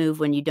bold move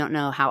when you don't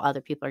know how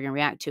other people are gonna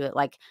react to it,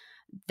 like,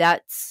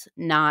 that's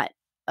not,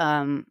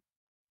 um,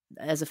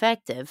 as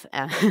effective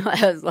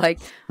as, like,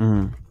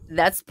 Mm.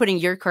 that's putting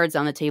your cards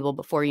on the table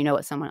before you know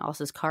what someone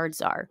else's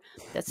cards are.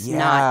 That's not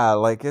Yeah,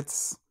 like it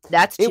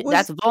that's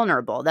was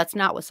vulnerable. That's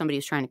not what somebody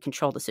who's trying to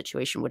control the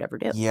situation would ever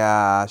do.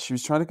 yeah, she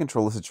was trying to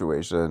control the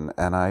situation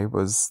and I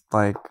was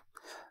like,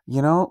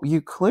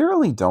 you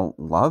clearly don't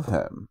love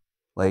him.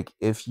 Like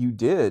if you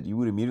did, you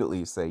would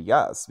immediately say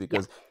yes Yeah,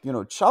 because,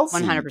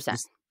 Chelsea 100%.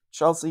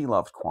 Chelsea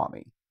loved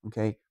Kwame,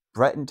 okay?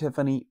 Brett and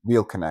Tiffany,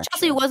 real Chelsea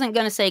connection. wasn't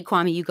gonna say,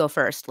 "Kwame, you go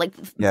first." Like,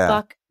 f Yeah.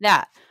 fuck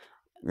that.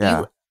 Yeah.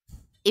 You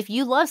if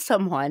you love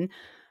someone,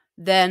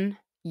 then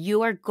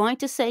you are going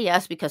to say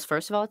yes because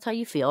first of all, it's how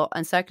you feel,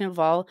 and second of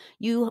all,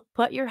 you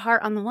put your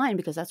heart on the line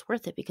because that's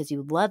worth it because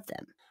you love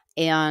them.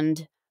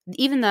 And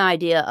even the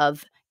idea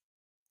of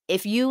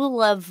if you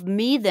love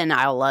me, then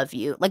I'll love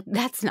you. Like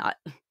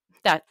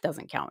that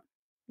doesn't count,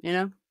 you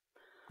know?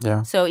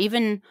 Yeah. So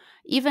even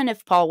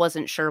if Paul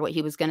wasn't sure what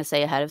he was going to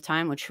say ahead of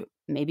time, which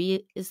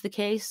maybe is the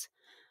case,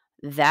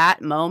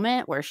 that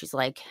moment where she's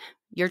like,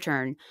 "Your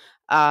turn."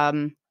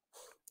 Um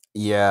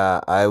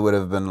Yeah, I would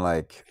have been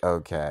like,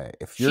 okay,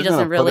 if she you're gonna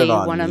doesn't put it really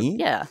on want to me,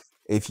 yeah.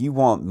 if you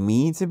want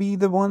me to be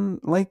the one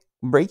like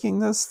breaking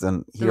this,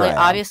 then Then here like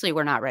I am. obviously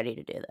we're not ready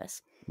to do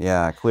this.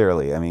 Yeah,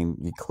 clearly. I mean,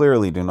 you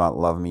clearly do not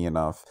love me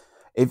enough.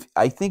 If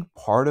I think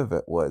part of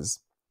it was,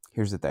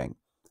 here's the thing.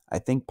 I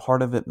think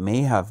part of it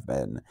may have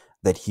been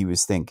that he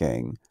was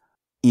thinking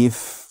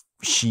if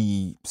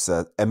she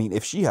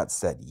had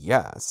said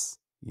yes,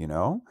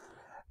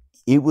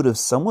 it would have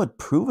somewhat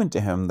proven to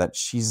him that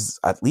she's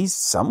at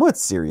least somewhat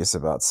serious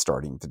about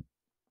starting to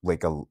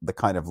like the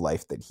kind of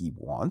life that he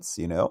wants,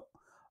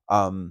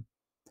 Um,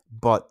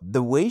 but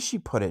the way she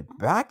put it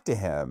back to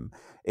him,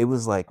 it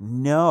was like,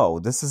 no,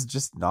 this is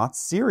just not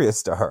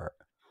serious to her.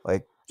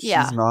 Like she's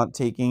Yeah. not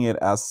taking it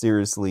as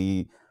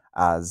seriously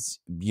as,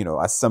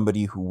 as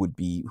somebody who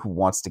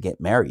wants to get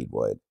married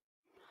would.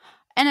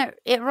 And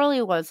it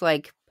really was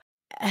like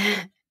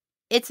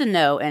it's a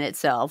no in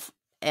itself,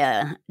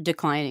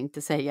 declining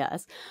to say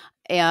yes.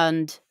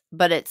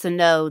 But it's a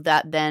no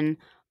that then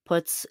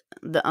puts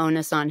the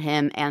onus on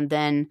him, and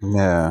then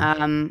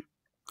Yeah.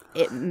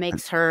 it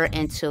makes her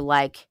into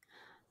like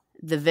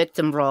the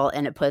victim role,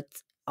 and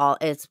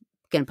it's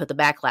gonna put the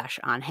backlash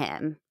on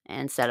him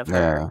instead of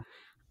her.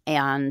 Yeah.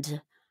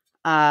 And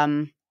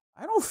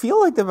I don't feel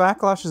like the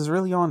backlash is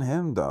really on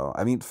him, though.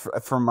 I mean,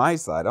 from my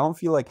side, I don't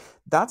feel like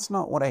that's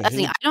not what I I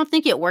hate. don't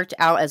think it worked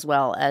out as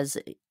well as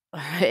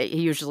it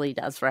usually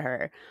does for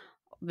her,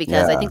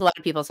 because I Yeah. think a lot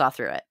of people saw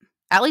through it.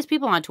 At least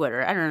people on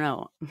Twitter. I don't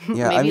know.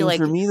 Yeah. I Maybe mean, like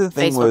for me, the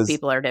thing Facebook was,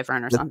 people are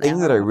different or the something. thing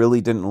I that don't I know.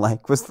 really didn't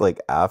like was like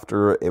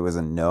after it was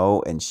a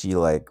no and she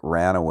like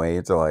ran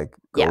away to like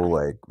go Yeah.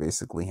 like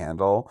basically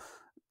handle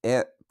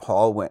it.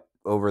 Paul went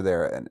over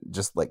there and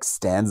just like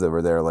stands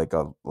over there like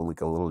a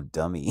little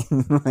dummy.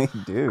 Like,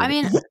 dude. I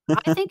mean,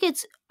 I think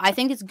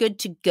it's good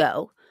to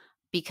go,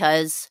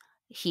 because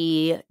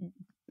he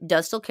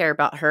does still care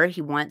about her.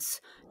 He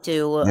wants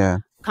to Yeah.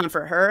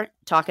 comfort her,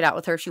 talk it out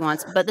with her if she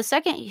wants. But the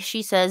second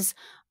she says,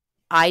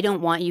 "I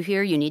don't want you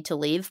here, you need to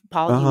leave,"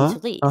 Paul, you need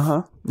to leave.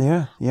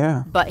 Yeah.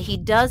 Yeah. But he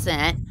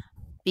doesn't,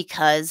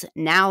 because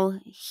now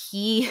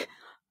he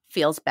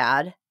feels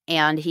bad,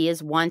 and he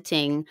is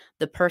wanting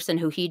the person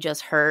who he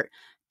just hurt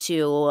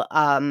to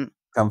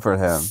Comfort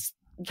him.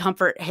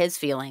 comfort his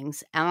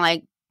feelings. And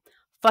like,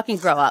 fucking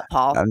grow up,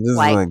 Paul. I'm just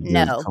Like, like, dude,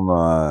 no, come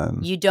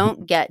on. you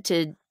don't get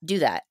to do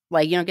that.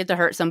 Like, you don't get to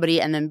hurt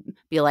somebody and then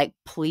be like,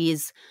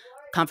 please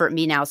comfort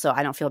me now so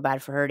I don't feel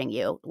bad for hurting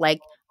you.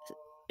 Like,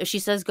 if she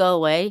says go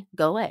away,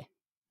 go away.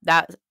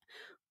 That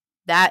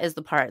is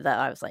the part that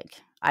I was like,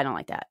 I don't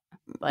like that.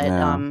 But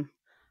Yeah.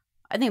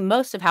 I think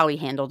most of how he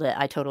handled it,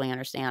 I totally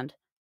understand.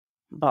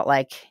 But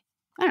like,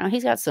 I don't know,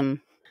 he's got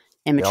some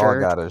They all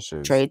immature got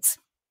issues. traits.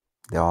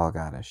 They all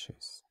got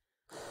issues.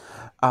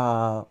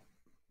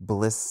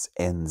 Bliss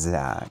and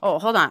Zach. Oh,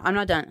 hold on, I'm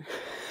not done.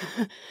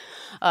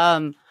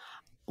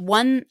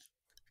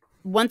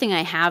 One thing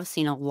I have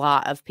seen a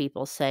lot of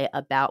people say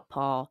about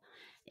Paul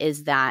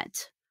is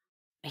that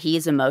he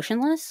is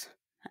emotionless,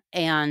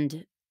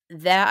 and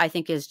that I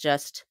think is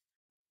just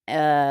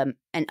an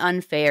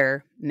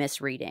unfair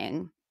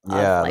misreading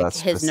Yeah, of like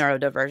that's his just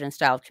neurodivergent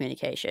style of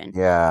communication. I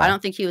yeah.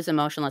 don't think he was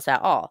emotionless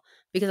at all,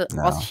 because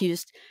No. also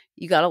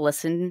you got to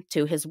listen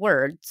to his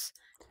words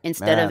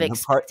instead of Man, the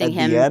part expecting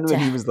at the him end when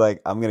to. he was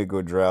like, "I'm gonna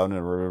go drown in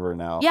a river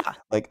now," Yeah,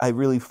 like I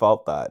really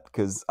felt that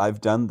because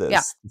I've done yeah,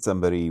 this to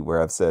somebody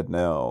where I've said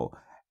no,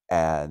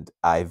 and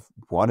I've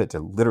wanted to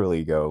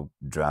literally go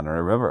drown in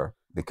a river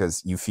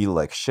because you feel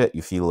like shit.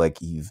 You feel like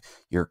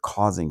you're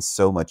causing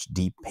so much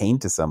deep pain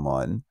to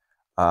someone,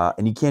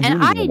 and you can't do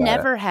and anything I about it.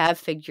 never have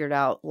figured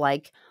out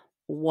like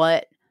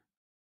what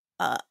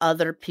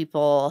other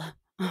people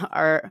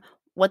are,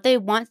 what they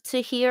want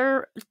to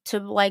hear to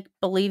like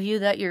believe you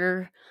that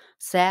you're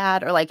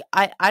sad, or like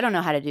I don't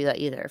know how to do that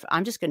either.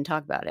 I'm just going to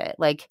talk about it.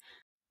 Like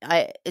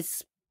I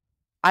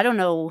don't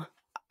know.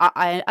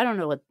 I don't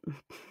know what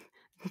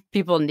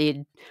people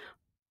need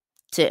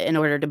to in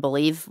order to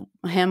believe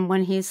him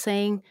when he's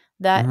saying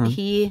that hmm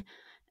he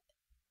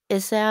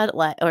is sad,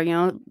 like, or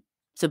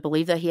to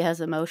believe that he has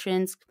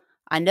emotions.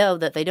 I know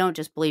that they don't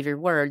just believe your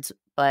words,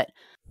 but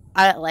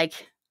I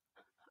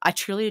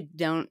truly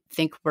don't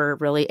think we're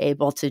really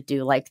able to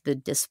do like the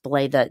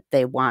display that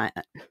they want.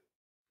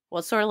 Well,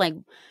 it's sort of like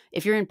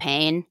if you're in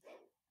pain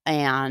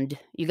and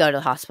you go to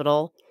the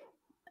hospital,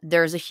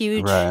 there's a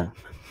huge Right.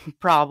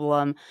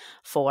 problem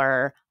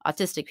for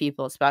autistic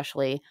people,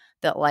 especially,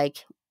 that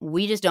like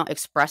we just don't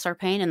express our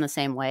pain in the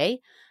same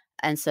way.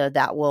 And so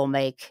that will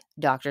make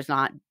doctors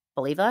not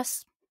believe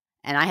us.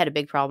 And I had a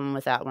big problem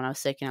with that when I was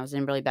sick and I was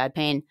in really bad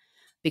pain,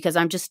 because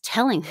I'm just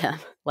telling them,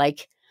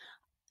 like,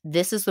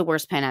 this is the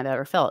worst pain I've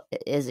ever felt.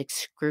 It is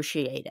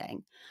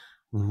excruciating.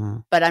 hmm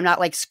But I'm not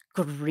like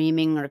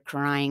screaming or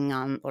crying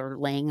on or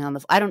laying on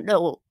the. I don't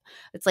know.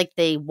 It's like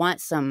they want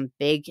some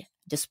big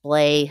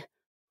display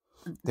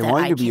They that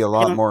want I you to be can't. a I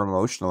lot don't. more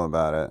emotional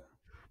about it.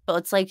 But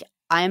it's like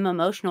I'm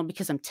emotional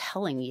because I'm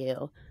telling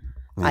you.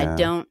 I Yeah.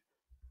 don't.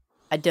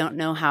 I don't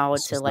know how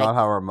It's to just not like.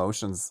 how our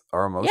emotions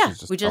Yeah,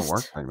 just don't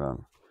work like that.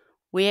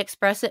 we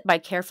express it by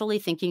carefully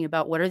thinking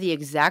about what are the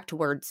exact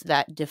words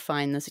that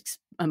define this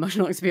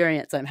emotional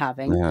experience I'm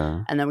having,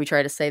 Yeah. and then we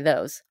try to say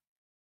those.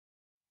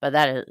 But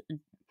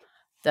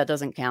that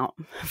doesn't count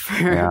for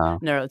Yeah.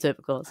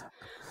 neurotypicals.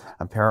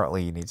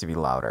 Apparently you need to be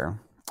louder.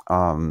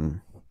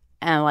 And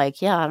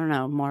like, yeah, I don't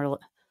know,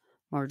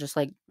 more just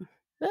like,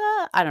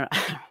 I don't know.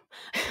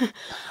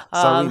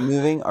 So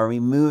are we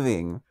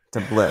moving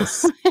to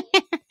Bliss?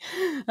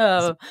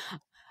 Oh,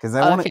 Because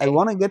I okay.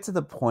 want to get to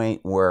the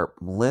point where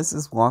Bliss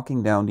is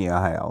walking down the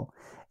aisle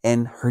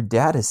and her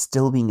dad is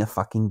still being a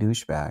fucking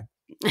douchebag.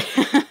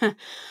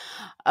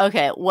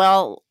 Okay,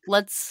 well,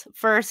 let's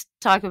first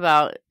talk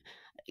about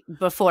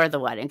before the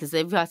wedding, because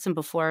they've got some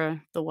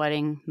before the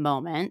wedding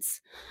moments.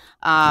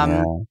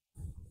 Yeah.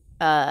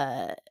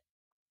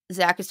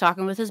 Zach is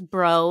talking with his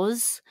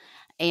bros,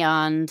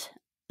 and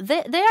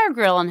they are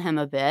grilling him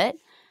a bit,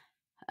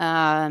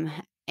 and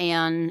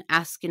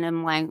asking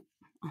him like,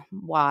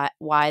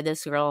 why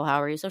this girl?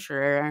 How are you so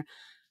sure?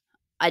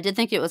 I did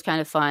think it was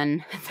kind of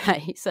fun that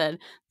he said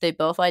they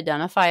both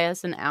identify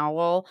as an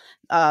owl.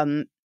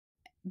 And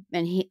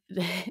he,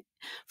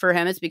 for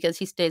him, it's because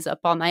he stays up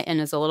all night and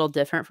is a little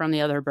different from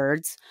the other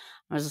birds.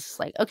 I was just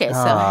like, okay, so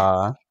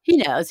Ah, he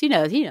knows.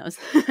 yeah.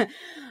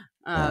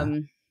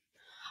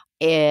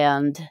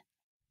 And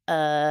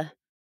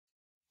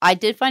I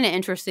did find it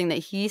interesting that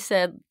he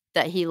said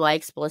that he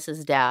likes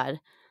Bliss's dad.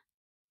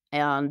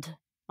 And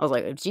I was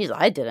like, geez,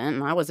 I didn't.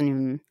 And I wasn't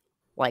even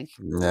like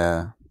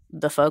Yeah.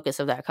 the focus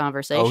of that Oh,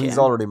 conversation. he's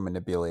already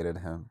manipulated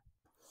him.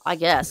 I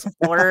guess.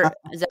 Or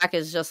Zach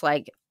is just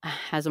like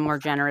has a more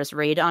generous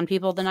read on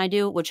people than I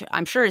do, which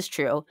I'm sure is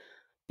true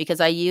because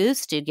I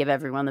used to give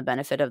everyone the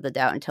benefit of the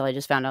doubt until I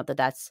just found out that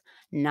that's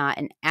not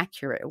an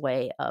accurate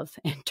way of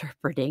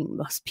interpreting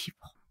most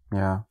people.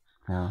 Yeah.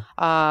 Yeah.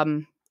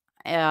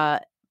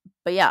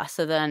 But yeah,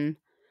 so then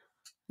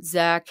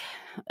Zach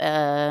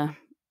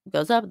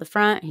goes up at the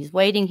front. He's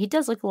waiting. He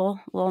does look a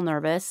little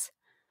nervous.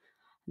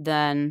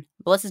 Then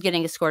Bliss is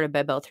getting escorted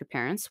by both her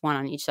parents, one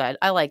on each side.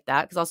 I like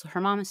that because also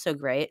her mom is so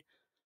great.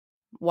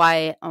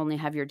 Why only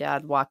have your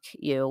dad walk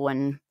you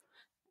when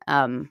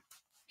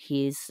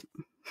he's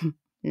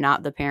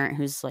not the parent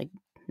who's like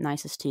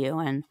nicest to you?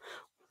 And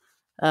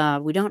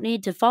we don't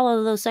need to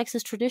follow those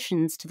sexist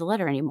traditions to the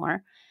letter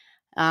anymore.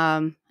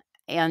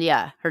 And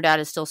yeah, her dad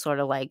is still sort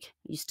of like,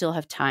 you still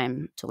have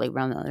time to like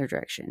run the other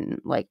direction.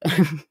 Like,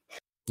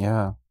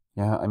 Yeah.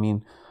 Yeah. I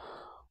mean,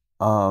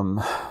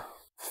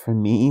 for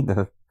me,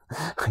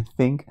 I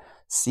think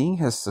seeing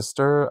his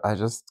sister, I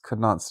just could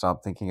not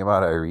stop thinking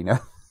about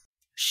Irina.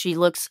 she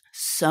looks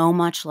so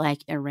much like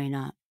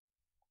Irina.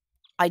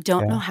 I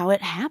don't know Yeah. how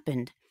it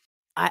happened.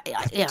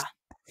 Yeah,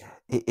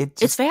 It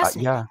it's just,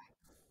 fascinating. yeah.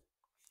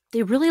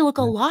 They really look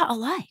a Yeah. lot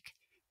alike.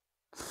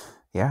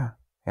 Yeah.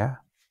 Yeah.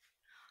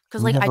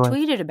 Because We like have I like,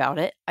 tweeted about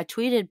it. I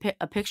tweeted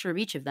a picture of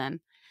each of them.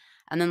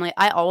 And then like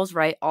I always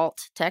write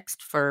alt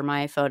text for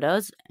my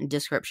photos and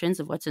descriptions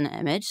of what's in the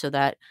image so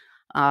that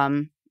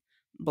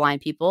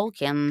blind people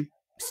can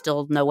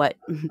still know what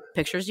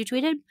pictures you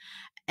tweeted.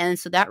 And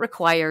so that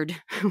required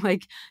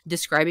like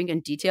describing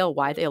in detail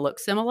why they look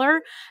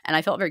similar. And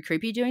I felt very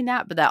creepy doing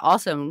that, but that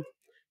also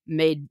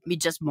made me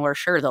just more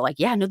sure that like,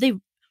 yeah, no,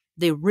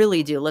 they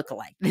really do look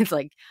alike. It's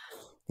like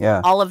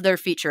yeah. all of their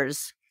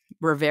features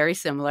were very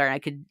similar and I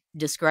could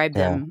describe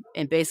Yeah. them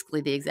in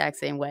basically the exact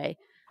same way.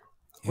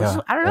 Which is,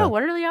 Yeah. I don't Yeah. know,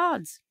 what are the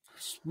odds?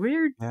 It's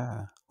weird.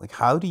 Yeah. Like,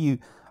 how do you?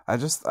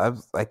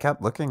 I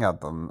kept looking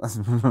at them.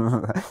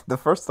 The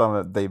first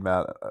time they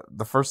met,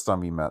 the first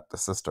time we met the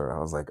sister, I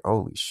was like,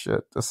 "Holy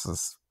shit, this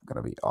is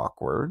gonna be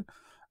awkward."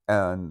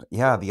 And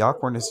yeah, the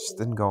awkwardness just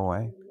didn't go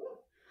away.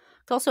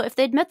 Also, if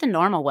they'd met the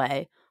normal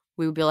way,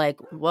 we would be like,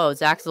 whoa,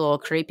 Zach's a little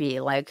creepy,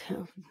 like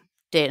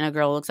dating a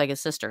girl who looks like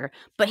his sister.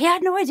 But he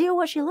had no idea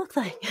what she looked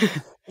like.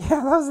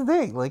 Yeah, that was the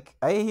thing. Like,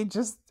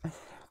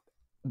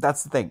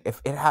 that's the thing.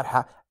 If it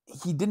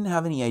he didn't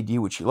have any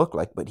idea what she looked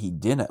like, but he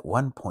did at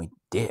one point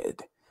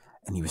did,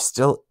 and he was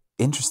still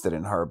interested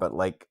in her. But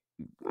like,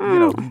 he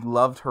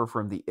loved her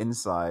from the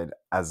inside,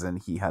 as in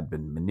he had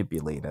been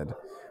manipulated.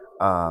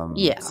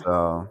 Yeah.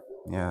 So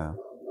yeah.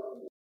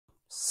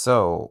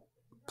 So,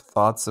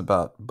 thoughts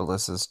about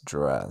Bliss's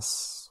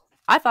dress?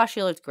 I thought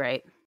she looked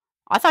great.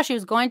 I thought she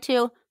was going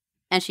to,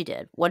 and she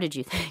did. What did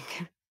you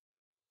think?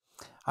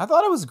 I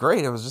thought it was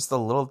great. It was just a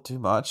little too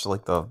much,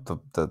 like the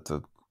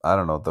I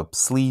don't know, the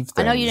sleeve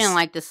I things. know you didn't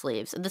like the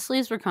sleeves. The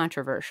sleeves were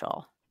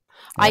controversial.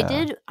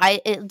 Yeah.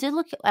 It did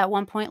look at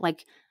one point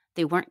like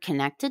they weren't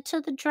connected to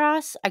the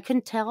dress. I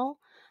couldn't tell.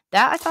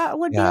 That I thought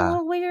would be a Yeah.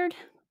 little weird.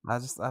 I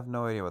have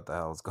no idea what the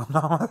hell is going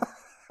on with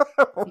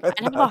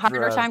I'd have a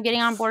harder time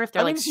getting on board if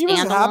they're I mean, like she was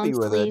happy standalone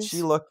with it. sleeves.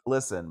 She looked.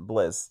 Listen,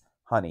 Bliss,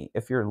 honey,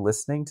 if you're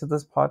listening to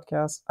this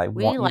podcast, I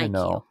We want you to like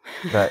know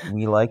you. that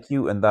we like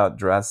you, and that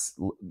dress,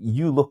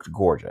 you looked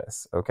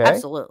gorgeous. Okay.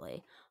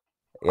 Absolutely.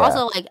 Yeah.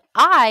 Also, like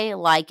I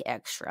like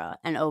extra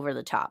and over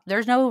the top.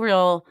 There's no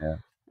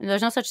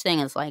such thing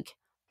as like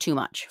too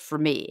much for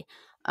me.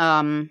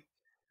 So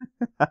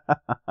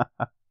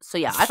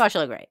yeah, I thought she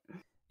looked great.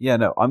 Yeah.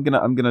 No, I'm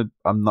gonna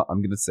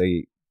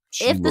say.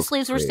 If the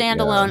sleeves were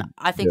standalone,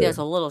 I think good. that's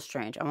a little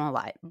strange. I won't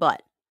lie,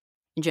 but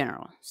in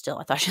general, still,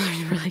 I thought she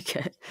looked really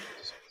good.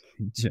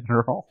 In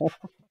general.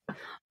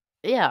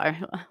 Yeah,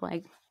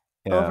 like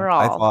Yeah,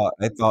 overall.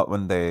 I thought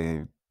when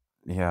they,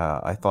 yeah,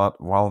 I thought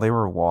while they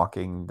were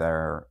walking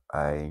there,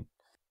 I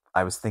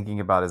was thinking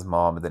about his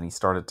mom, and then he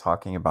started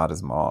talking about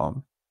his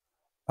mom,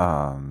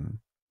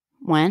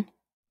 When?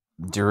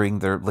 during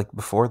their, like,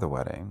 before the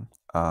wedding,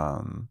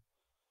 and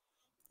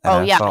Oh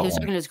I yeah, thought he was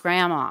like, talking to his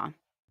grandma.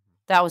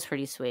 That was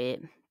pretty sweet.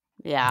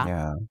 Yeah,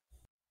 yeah,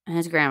 and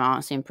his grandma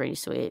seemed pretty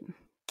sweet.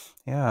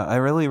 yeah, I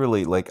really,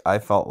 really like. I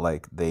felt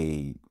like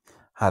they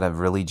had a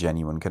really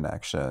genuine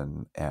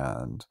connection,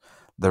 and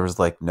there was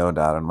like no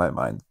doubt in my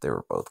mind that they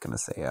were both gonna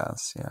say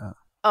yes. Yeah,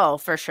 Oh,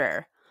 for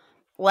sure.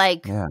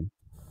 Like yeah,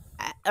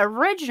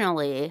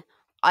 originally,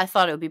 I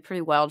thought it would be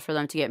pretty wild for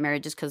them to get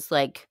married just because,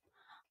 like,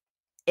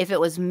 if it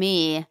was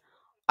me,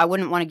 I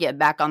wouldn't want to get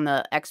back on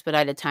the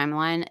expedited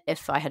timeline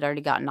if I had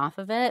already gotten off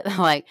of it.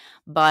 Like,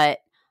 but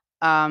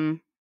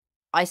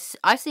I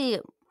see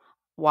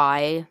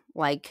why,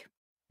 like,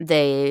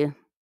 they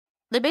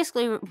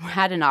basically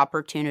had an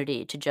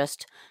opportunity to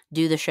just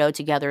do the show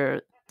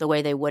together the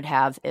way they would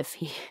have if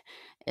he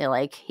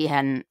he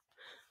hadn't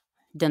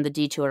done the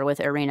detour with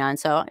Arena. And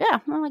so, yeah,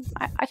 well, like,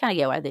 I kind of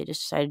get why they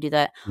just decided to do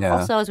that. Yeah.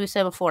 Also, as we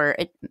said before,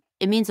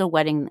 it means a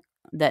wedding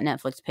that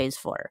Netflix pays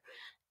for.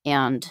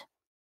 And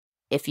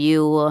if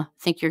you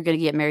think you're going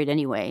to get married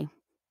anyway,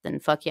 then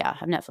fuck yeah,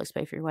 have Netflix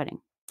pay for your wedding.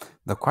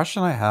 The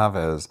question I have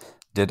is,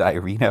 did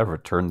Irina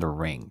return the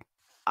ring?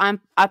 I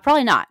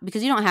probably not,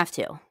 because you don't have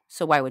to.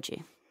 So why would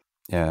you?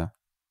 Yeah.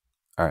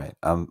 All right.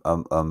 I'm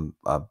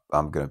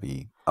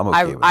okay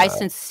with I that.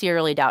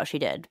 sincerely doubt she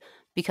did,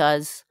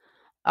 because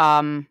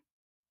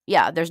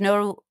yeah, there's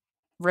no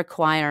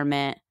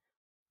requirement.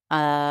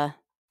 I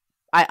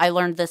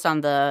learned this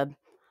on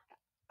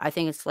I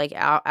think it's like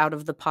out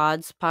of the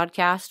Pods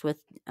podcast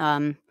with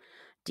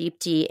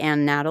Deepti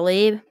and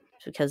Natalie,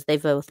 because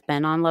they've both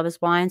been on Love Is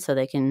Blind, so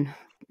they can.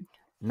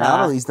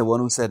 Natalie's the one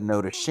who said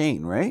no to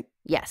Shane, right?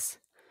 Yes,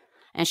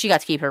 and she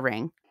got to keep her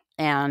ring,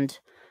 and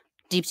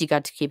Deepti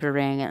got to keep her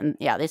ring, and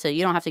yeah, they said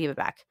you don't have to give it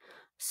back.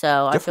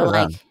 So I Good feel for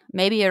them. like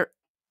maybe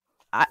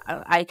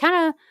I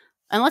kind of,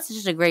 unless it's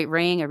just a great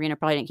ring, Arena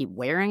probably didn't keep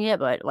wearing it,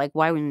 but like,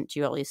 why wouldn't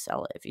you at least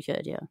sell it if you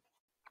could? Yeah.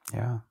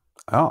 Yeah.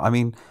 Oh, I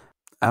mean,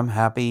 I'm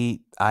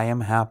happy. I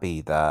am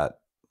happy that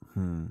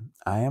at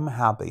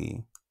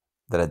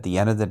the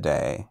end of the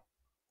day,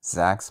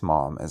 Zach's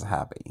mom is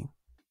happy.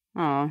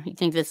 Oh, you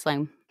think this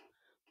like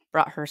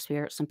brought her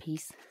spirit some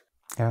peace?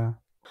 Yeah.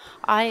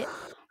 I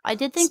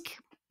did think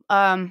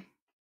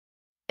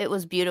it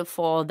was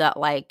beautiful that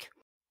like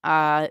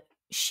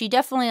she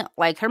definitely,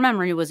 like, her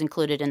memory was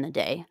included in the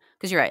day,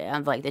 because you're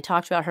right, like, they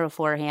talked about her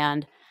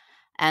beforehand,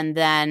 and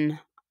then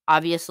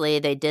obviously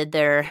they did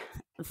their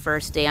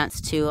first dance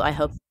to I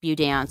Hope You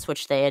Dance,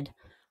 which they had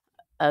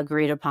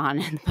agreed upon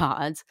in the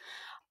pods.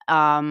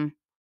 And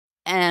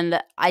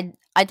I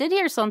did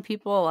hear some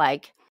people,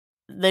 like,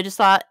 they just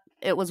thought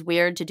it was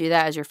weird to do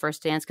that as your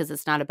first dance, because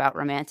it's not about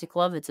romantic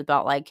love, it's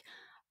about like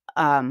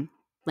Leanne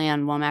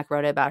Womack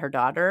wrote it about her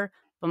daughter.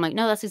 But I'm like,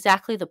 no, that's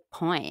exactly the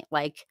point.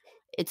 Like,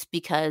 it's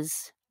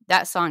because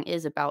that song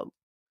is about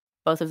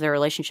both of their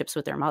relationships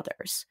with their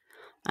mothers,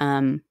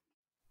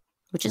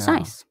 which is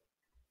nice.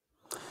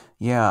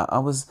 Yeah,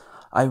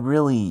 I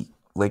really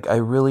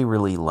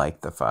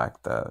like the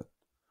fact that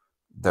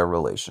their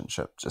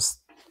relationship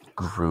just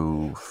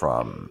grew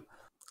from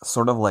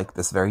sort of like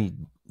this very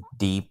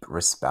deep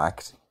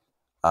respect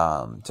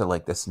to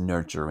like this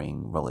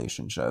nurturing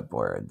relationship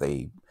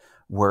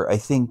where I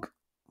think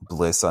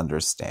Bliss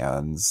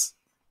understands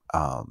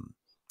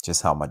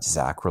just how much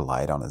Zach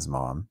relied on his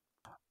mom.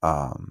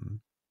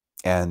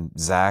 And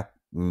Zach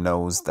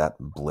knows that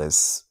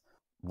Bliss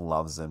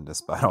loves him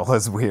despite all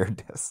his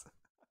weirdness.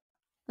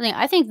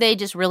 I think they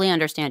just really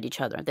understand each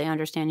other. They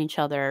understand each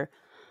other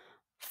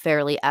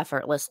fairly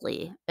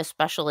effortlessly,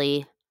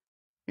 especially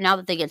now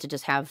that they get to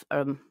just have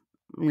a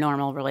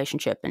normal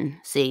relationship and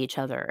see each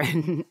other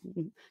and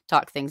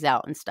talk things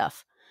out and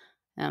stuff.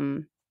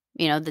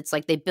 That's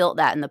like they built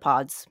that in the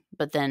pods,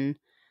 but then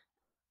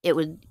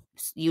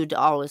you'd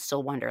always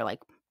still wonder, like,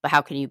 but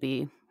how can you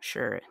be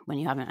sure when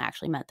you haven't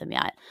actually met them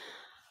yet?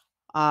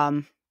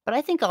 But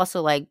I think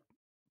also, like,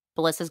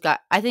 Bliss has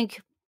got, I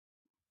think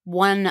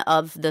one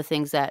of the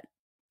things that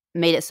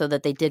made it so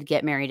that they did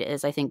get married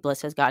is I think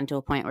Bliss has gotten to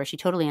a point where she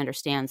totally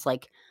understands,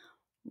 like,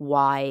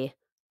 why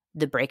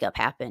the breakup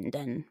happened,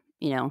 and,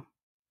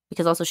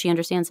 because also she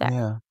understands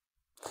that.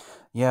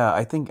 Yeah,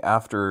 I think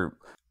after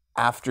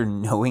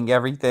knowing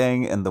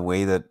everything and the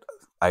way that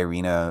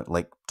Irina,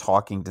 like,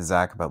 talking to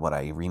Zach about what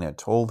Irina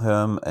told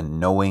him and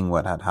knowing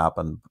what had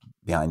happened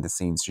behind the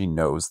scenes, she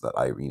knows that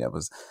Irina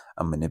was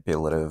a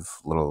manipulative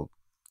little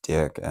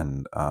dick.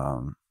 And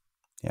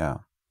yeah,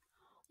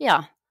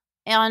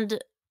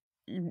 and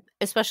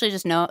especially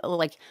just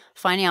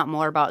finding out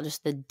more about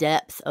just the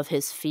depth of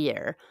his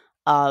fear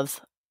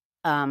of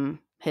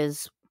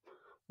his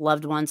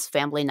loved one's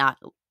family not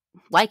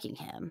liking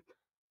him,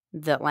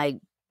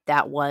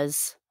 that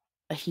was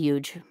a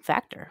huge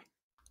factor.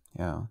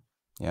 Yeah.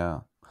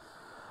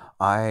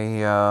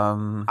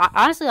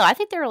 Honestly, I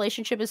think their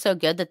relationship is so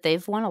good that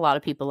they've won a lot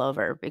of people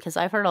over, because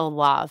I've heard a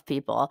lot of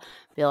people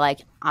be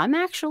like, I'm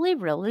actually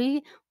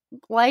really,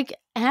 like,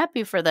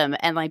 happy for them.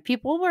 And, like,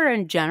 people were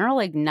in general,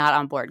 like, not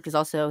on board, because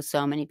also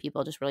so many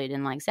people just really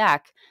didn't like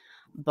Zach.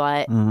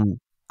 But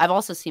I've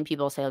also seen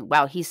people say, like,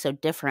 wow, he's so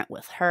different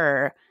with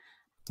her.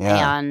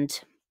 Yeah. And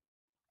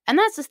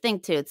that's the thing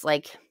too. It's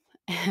like,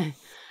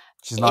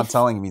 she's not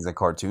telling him he's a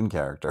cartoon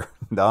character.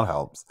 That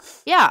helps.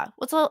 Yeah.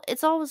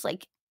 It's always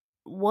like,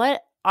 how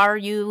are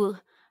you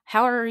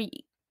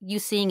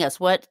seeing us?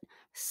 What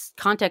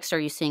context are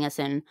you seeing us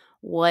in?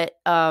 What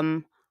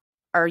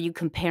are you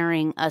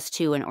comparing us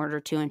to in order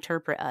to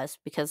interpret us?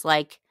 Because,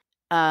 like,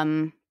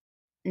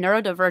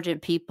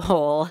 neurodivergent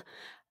people,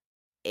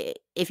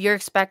 if you're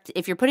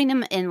putting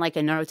them in, like,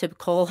 a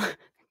neurotypical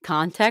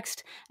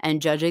context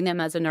and judging them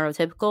as a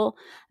neurotypical,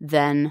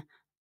 then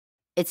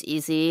it's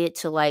easy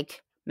to,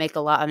 like, make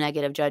a lot of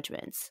negative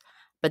judgments.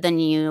 But then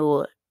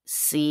you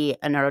see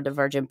a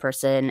neurodivergent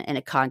person in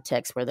a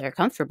context where they're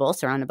comfortable,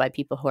 surrounded by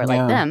people who are like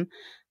Yeah. them.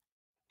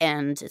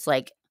 And it's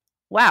like,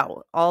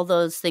 wow, all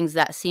those things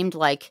that seemed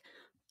like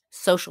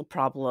social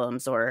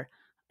problems or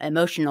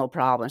emotional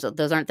problems,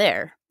 those aren't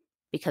there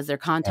because they're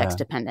context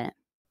dependent.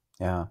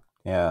 Yeah.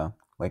 Yeah.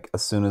 Like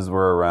as soon as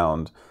we're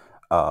around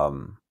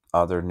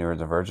other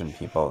neurodivergent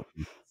people,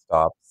 we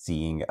stop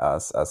seeing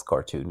us as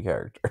cartoon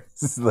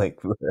characters.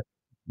 Like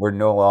we're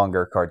no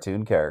longer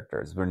cartoon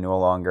characters. We're no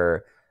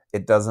longer,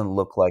 it doesn't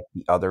look like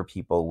the other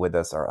people with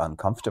us are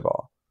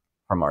uncomfortable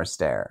from our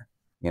stare,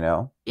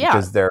 Yeah.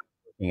 because they're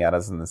looking at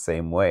us in the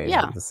same ways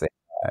Yeah. with the same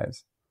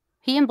eyes.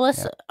 He and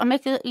Bliss Yeah.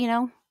 make the,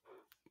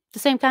 the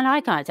same kind of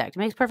eye contact. It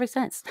makes perfect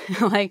sense.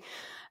 Like,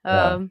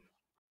 Yeah.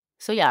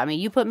 so yeah, I mean,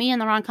 you put me in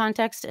the wrong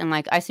context and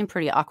like I seem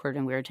pretty awkward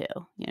and weird too,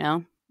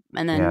 And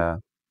then, Yeah.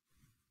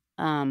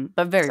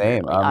 but very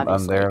Same. rarely, I'm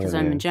obviously, there because with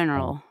I'm in you.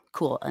 general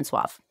cool and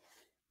suave.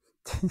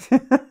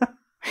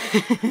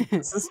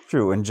 This is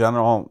true. In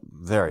general,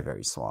 very,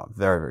 very suave.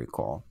 Very, very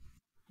cool.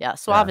 Yeah,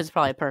 suave Yeah. is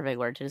probably a perfect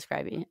word to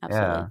describe you.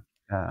 Absolutely.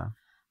 Yeah.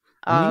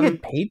 And you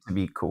get paid to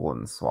be cool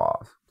and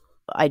suave.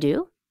 I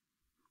do?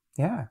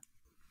 Yeah.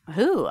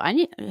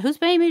 Who's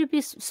paying me to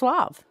be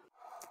suave?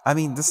 I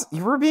mean,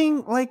 you were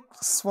being like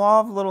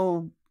suave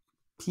little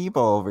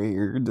people over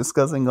here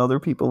discussing other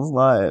people's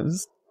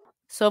lives.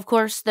 So, of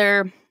course,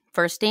 their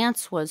first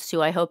dance was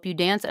to I Hope You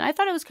Dance. And I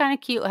thought it was kind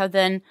of cute how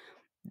then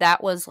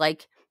that was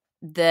like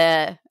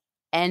the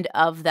end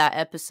of that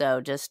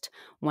episode, just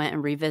went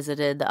and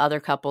revisited the other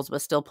couples,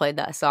 but still played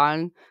that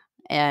song.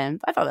 And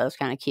I thought that was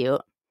kind of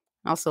cute.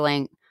 Also,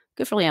 like,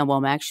 good for Leanne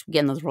Womack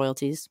getting those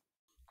royalties.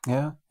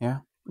 Yeah.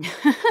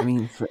 I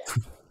mean,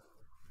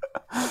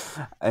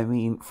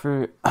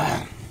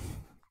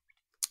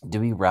 do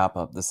we wrap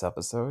up this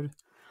episode?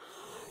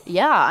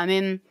 Yeah, I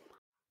mean,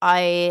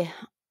 I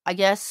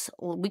guess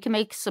we can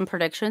make some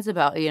predictions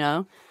about,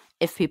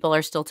 if people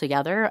are still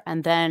together.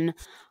 And then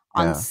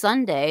on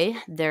Sunday,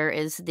 there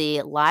is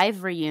the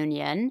live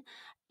reunion,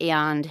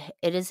 and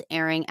it is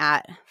airing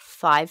at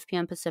 5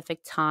 p.m.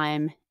 Pacific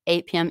time,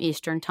 8 p.m.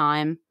 Eastern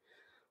time.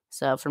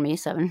 So for me,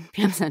 7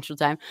 p.m. Central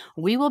time.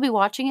 We will be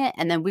watching it,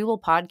 and then we will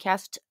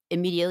podcast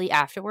immediately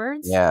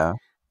afterwards. Yeah.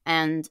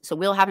 And so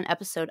we'll have an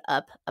episode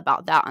up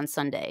about that on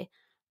Sunday.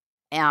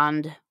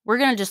 And we're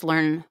going to just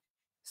learn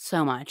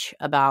so much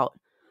about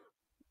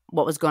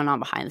what was going on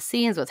behind the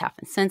scenes, what's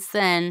happened since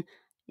then.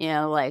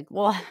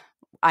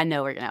 I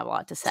know we're going to have a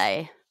lot to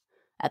say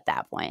at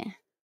that point.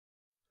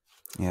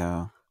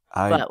 Yeah.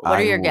 But what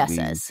are your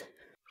guesses?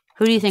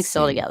 Who do you think's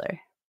still together?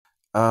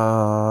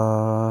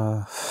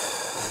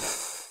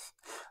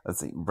 Let's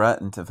see.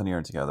 Brett and Tiffany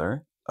are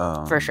together.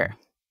 For sure.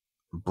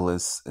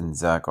 Bliss and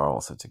Zach are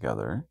also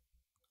together.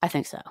 I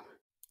think so.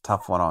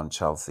 Tough one on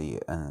Chelsea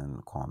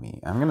and Kwame.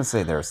 I'm going to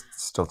say they're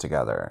still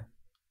together.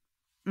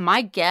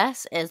 My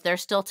guess is they're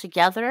still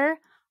together,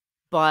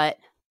 but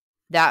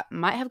that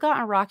might have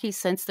gotten rocky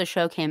since the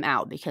show came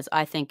out, because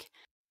I think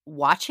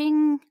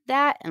watching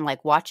that and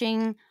like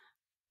watching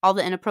all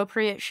the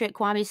inappropriate shit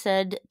Kwame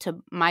said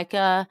to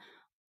Micah,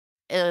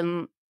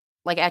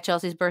 like at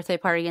Chelsea's birthday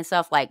party and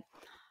stuff, like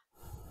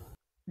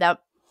that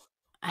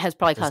has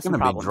probably caused some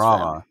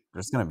problems.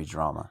 There's going to be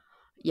drama.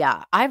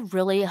 Yeah, I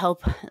really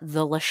hope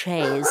the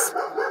Lachey's.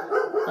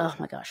 Oh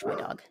my gosh, my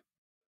dog.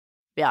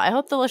 Yeah, I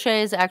hope the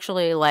Lachey's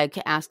actually like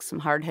ask some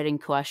hard-hitting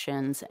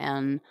questions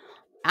and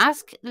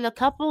ask the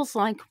couples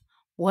like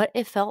what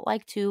it felt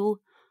like to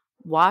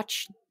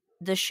watch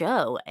the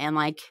show and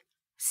like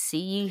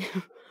see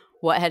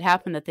what had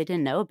happened that they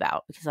didn't know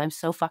about, because I'm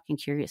so fucking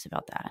curious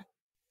about that.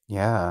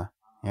 Yeah,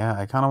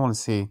 I kind of want to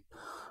see.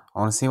 I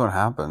want to see what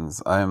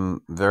happens.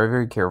 I'm very,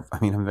 very careful. I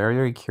mean, I'm very,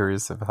 very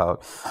curious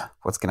about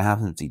what's going to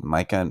happen between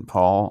Micah and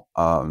Paul.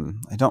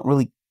 I don't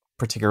really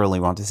particularly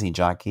want to see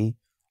Jackie.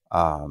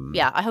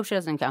 Yeah, I hope she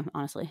doesn't come,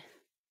 honestly.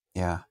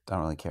 Yeah,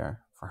 don't really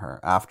care for her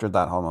after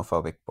that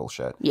homophobic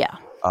bullshit. Yeah.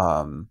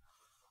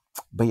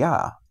 But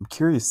yeah, I'm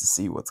curious to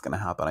see what's going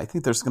to happen. I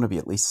think there's going to be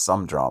at least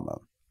some drama.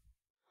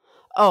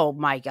 Oh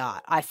my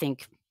God. I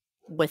think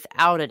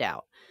without a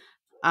doubt.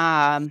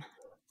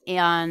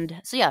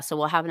 And so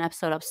we'll have an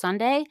episode up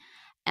Sunday.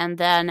 And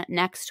then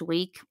next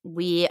week,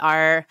 we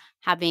are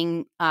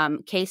having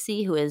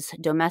Casey, who is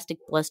Domestic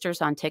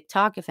Blisters on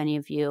TikTok. If any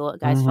of you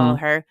guys follow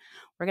her,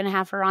 we're going to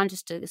have her on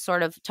just to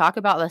sort of talk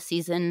about the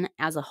season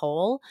as a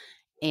whole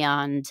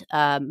and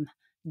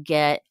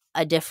get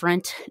a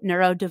different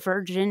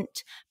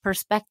neurodivergent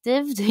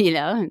perspective,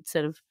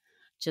 instead of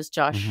just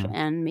Josh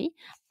and me.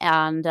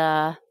 And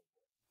I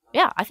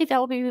think that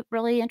will be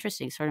really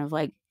interesting, sort of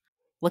like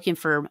looking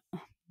for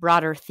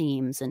broader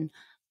themes and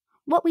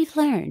what we've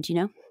learned,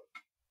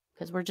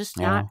 because we're just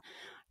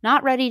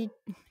not ready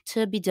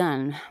to be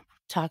done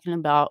talking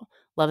about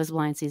Love is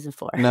Blind season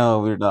 4. No,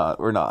 we're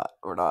not.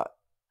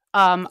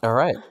 All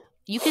right.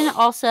 You can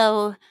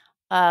also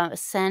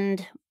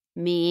send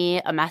me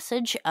a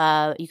message.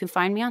 You can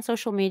find me on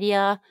social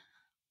media,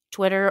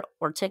 Twitter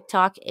or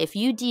TikTok. If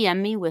you DM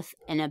me with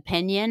an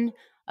opinion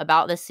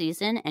about this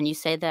season and you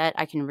say that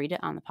I can read it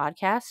on the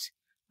podcast,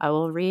 I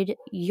will read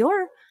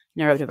your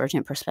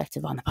neurodivergent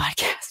perspective on the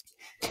podcast.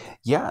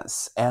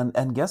 Yes,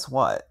 and guess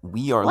what?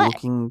 We are What?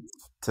 looking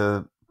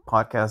to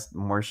podcast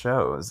more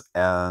shows,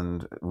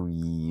 and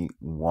we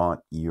want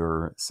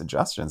your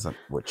suggestions on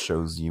what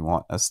shows you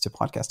want us to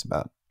podcast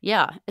about.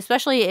 Yeah,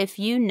 especially if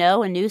you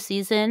know a new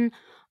season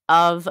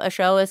of a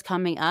show is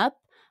coming up.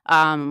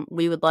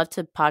 We would love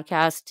to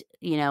podcast,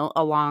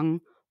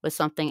 along with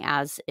something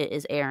as it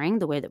is airing,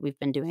 the way that we've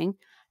been doing.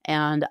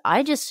 And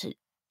I just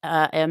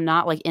am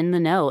not like in the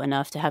know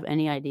enough to have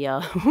any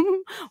idea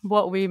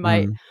what we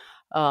might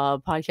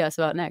podcast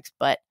about next.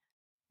 But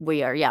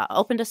we are,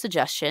 open to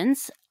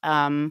suggestions.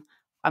 I'm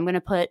going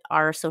to put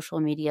our social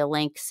media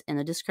links in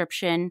the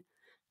description.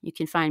 You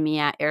can find me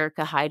at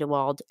Erika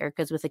Heidewald.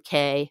 Erika's with a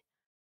K.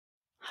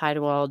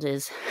 Heidewald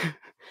is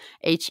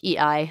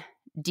Heidewald.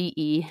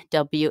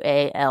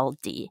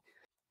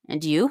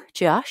 And you,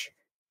 Josh?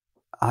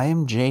 I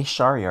am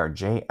Shahryar,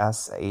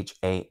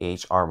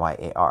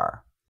 Jshahryar.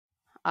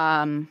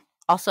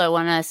 Also, I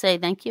want to say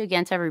thank you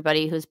again to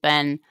everybody who's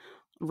been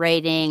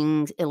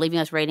leaving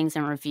us ratings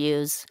and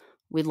reviews.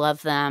 We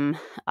love them.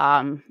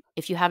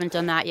 If you haven't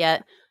done that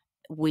yet,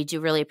 we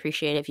do really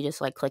appreciate it if you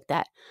just click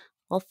that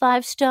little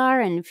 5-star,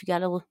 and if you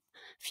got a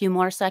few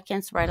more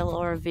seconds, write a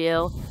little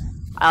review.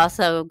 I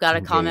also got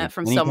a comment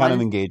from someone. Any kind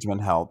of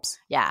engagement helps.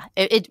 Yeah,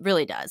 it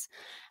really does.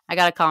 I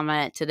got a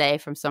comment today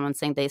from someone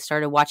saying they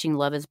started watching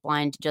Love is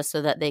Blind just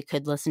so that they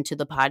could listen to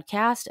the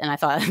podcast. And I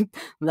thought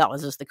that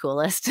was just the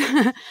coolest.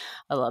 I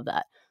love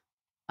that.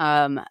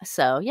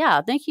 So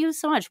yeah, thank you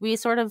so much. We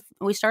started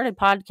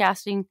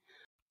podcasting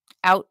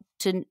out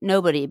to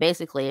nobody,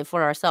 basically,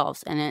 for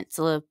ourselves. And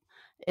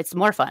it's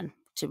more fun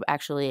to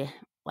actually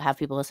have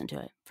people listen to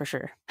it, for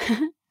sure.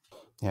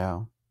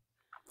 Yeah.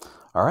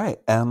 All right.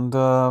 And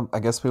I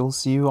guess we will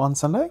see you on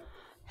Sunday.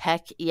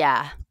 Heck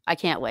yeah. I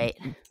can't wait.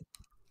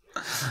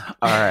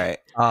 All right.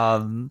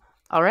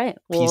 All right.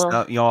 Peace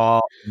out,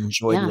 y'all.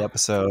 Enjoy the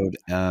episode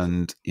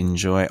and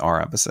enjoy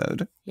our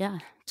episode. Yeah.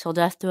 Till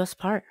death do us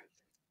part.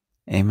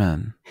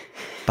 Amen.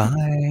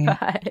 Bye.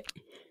 Bye.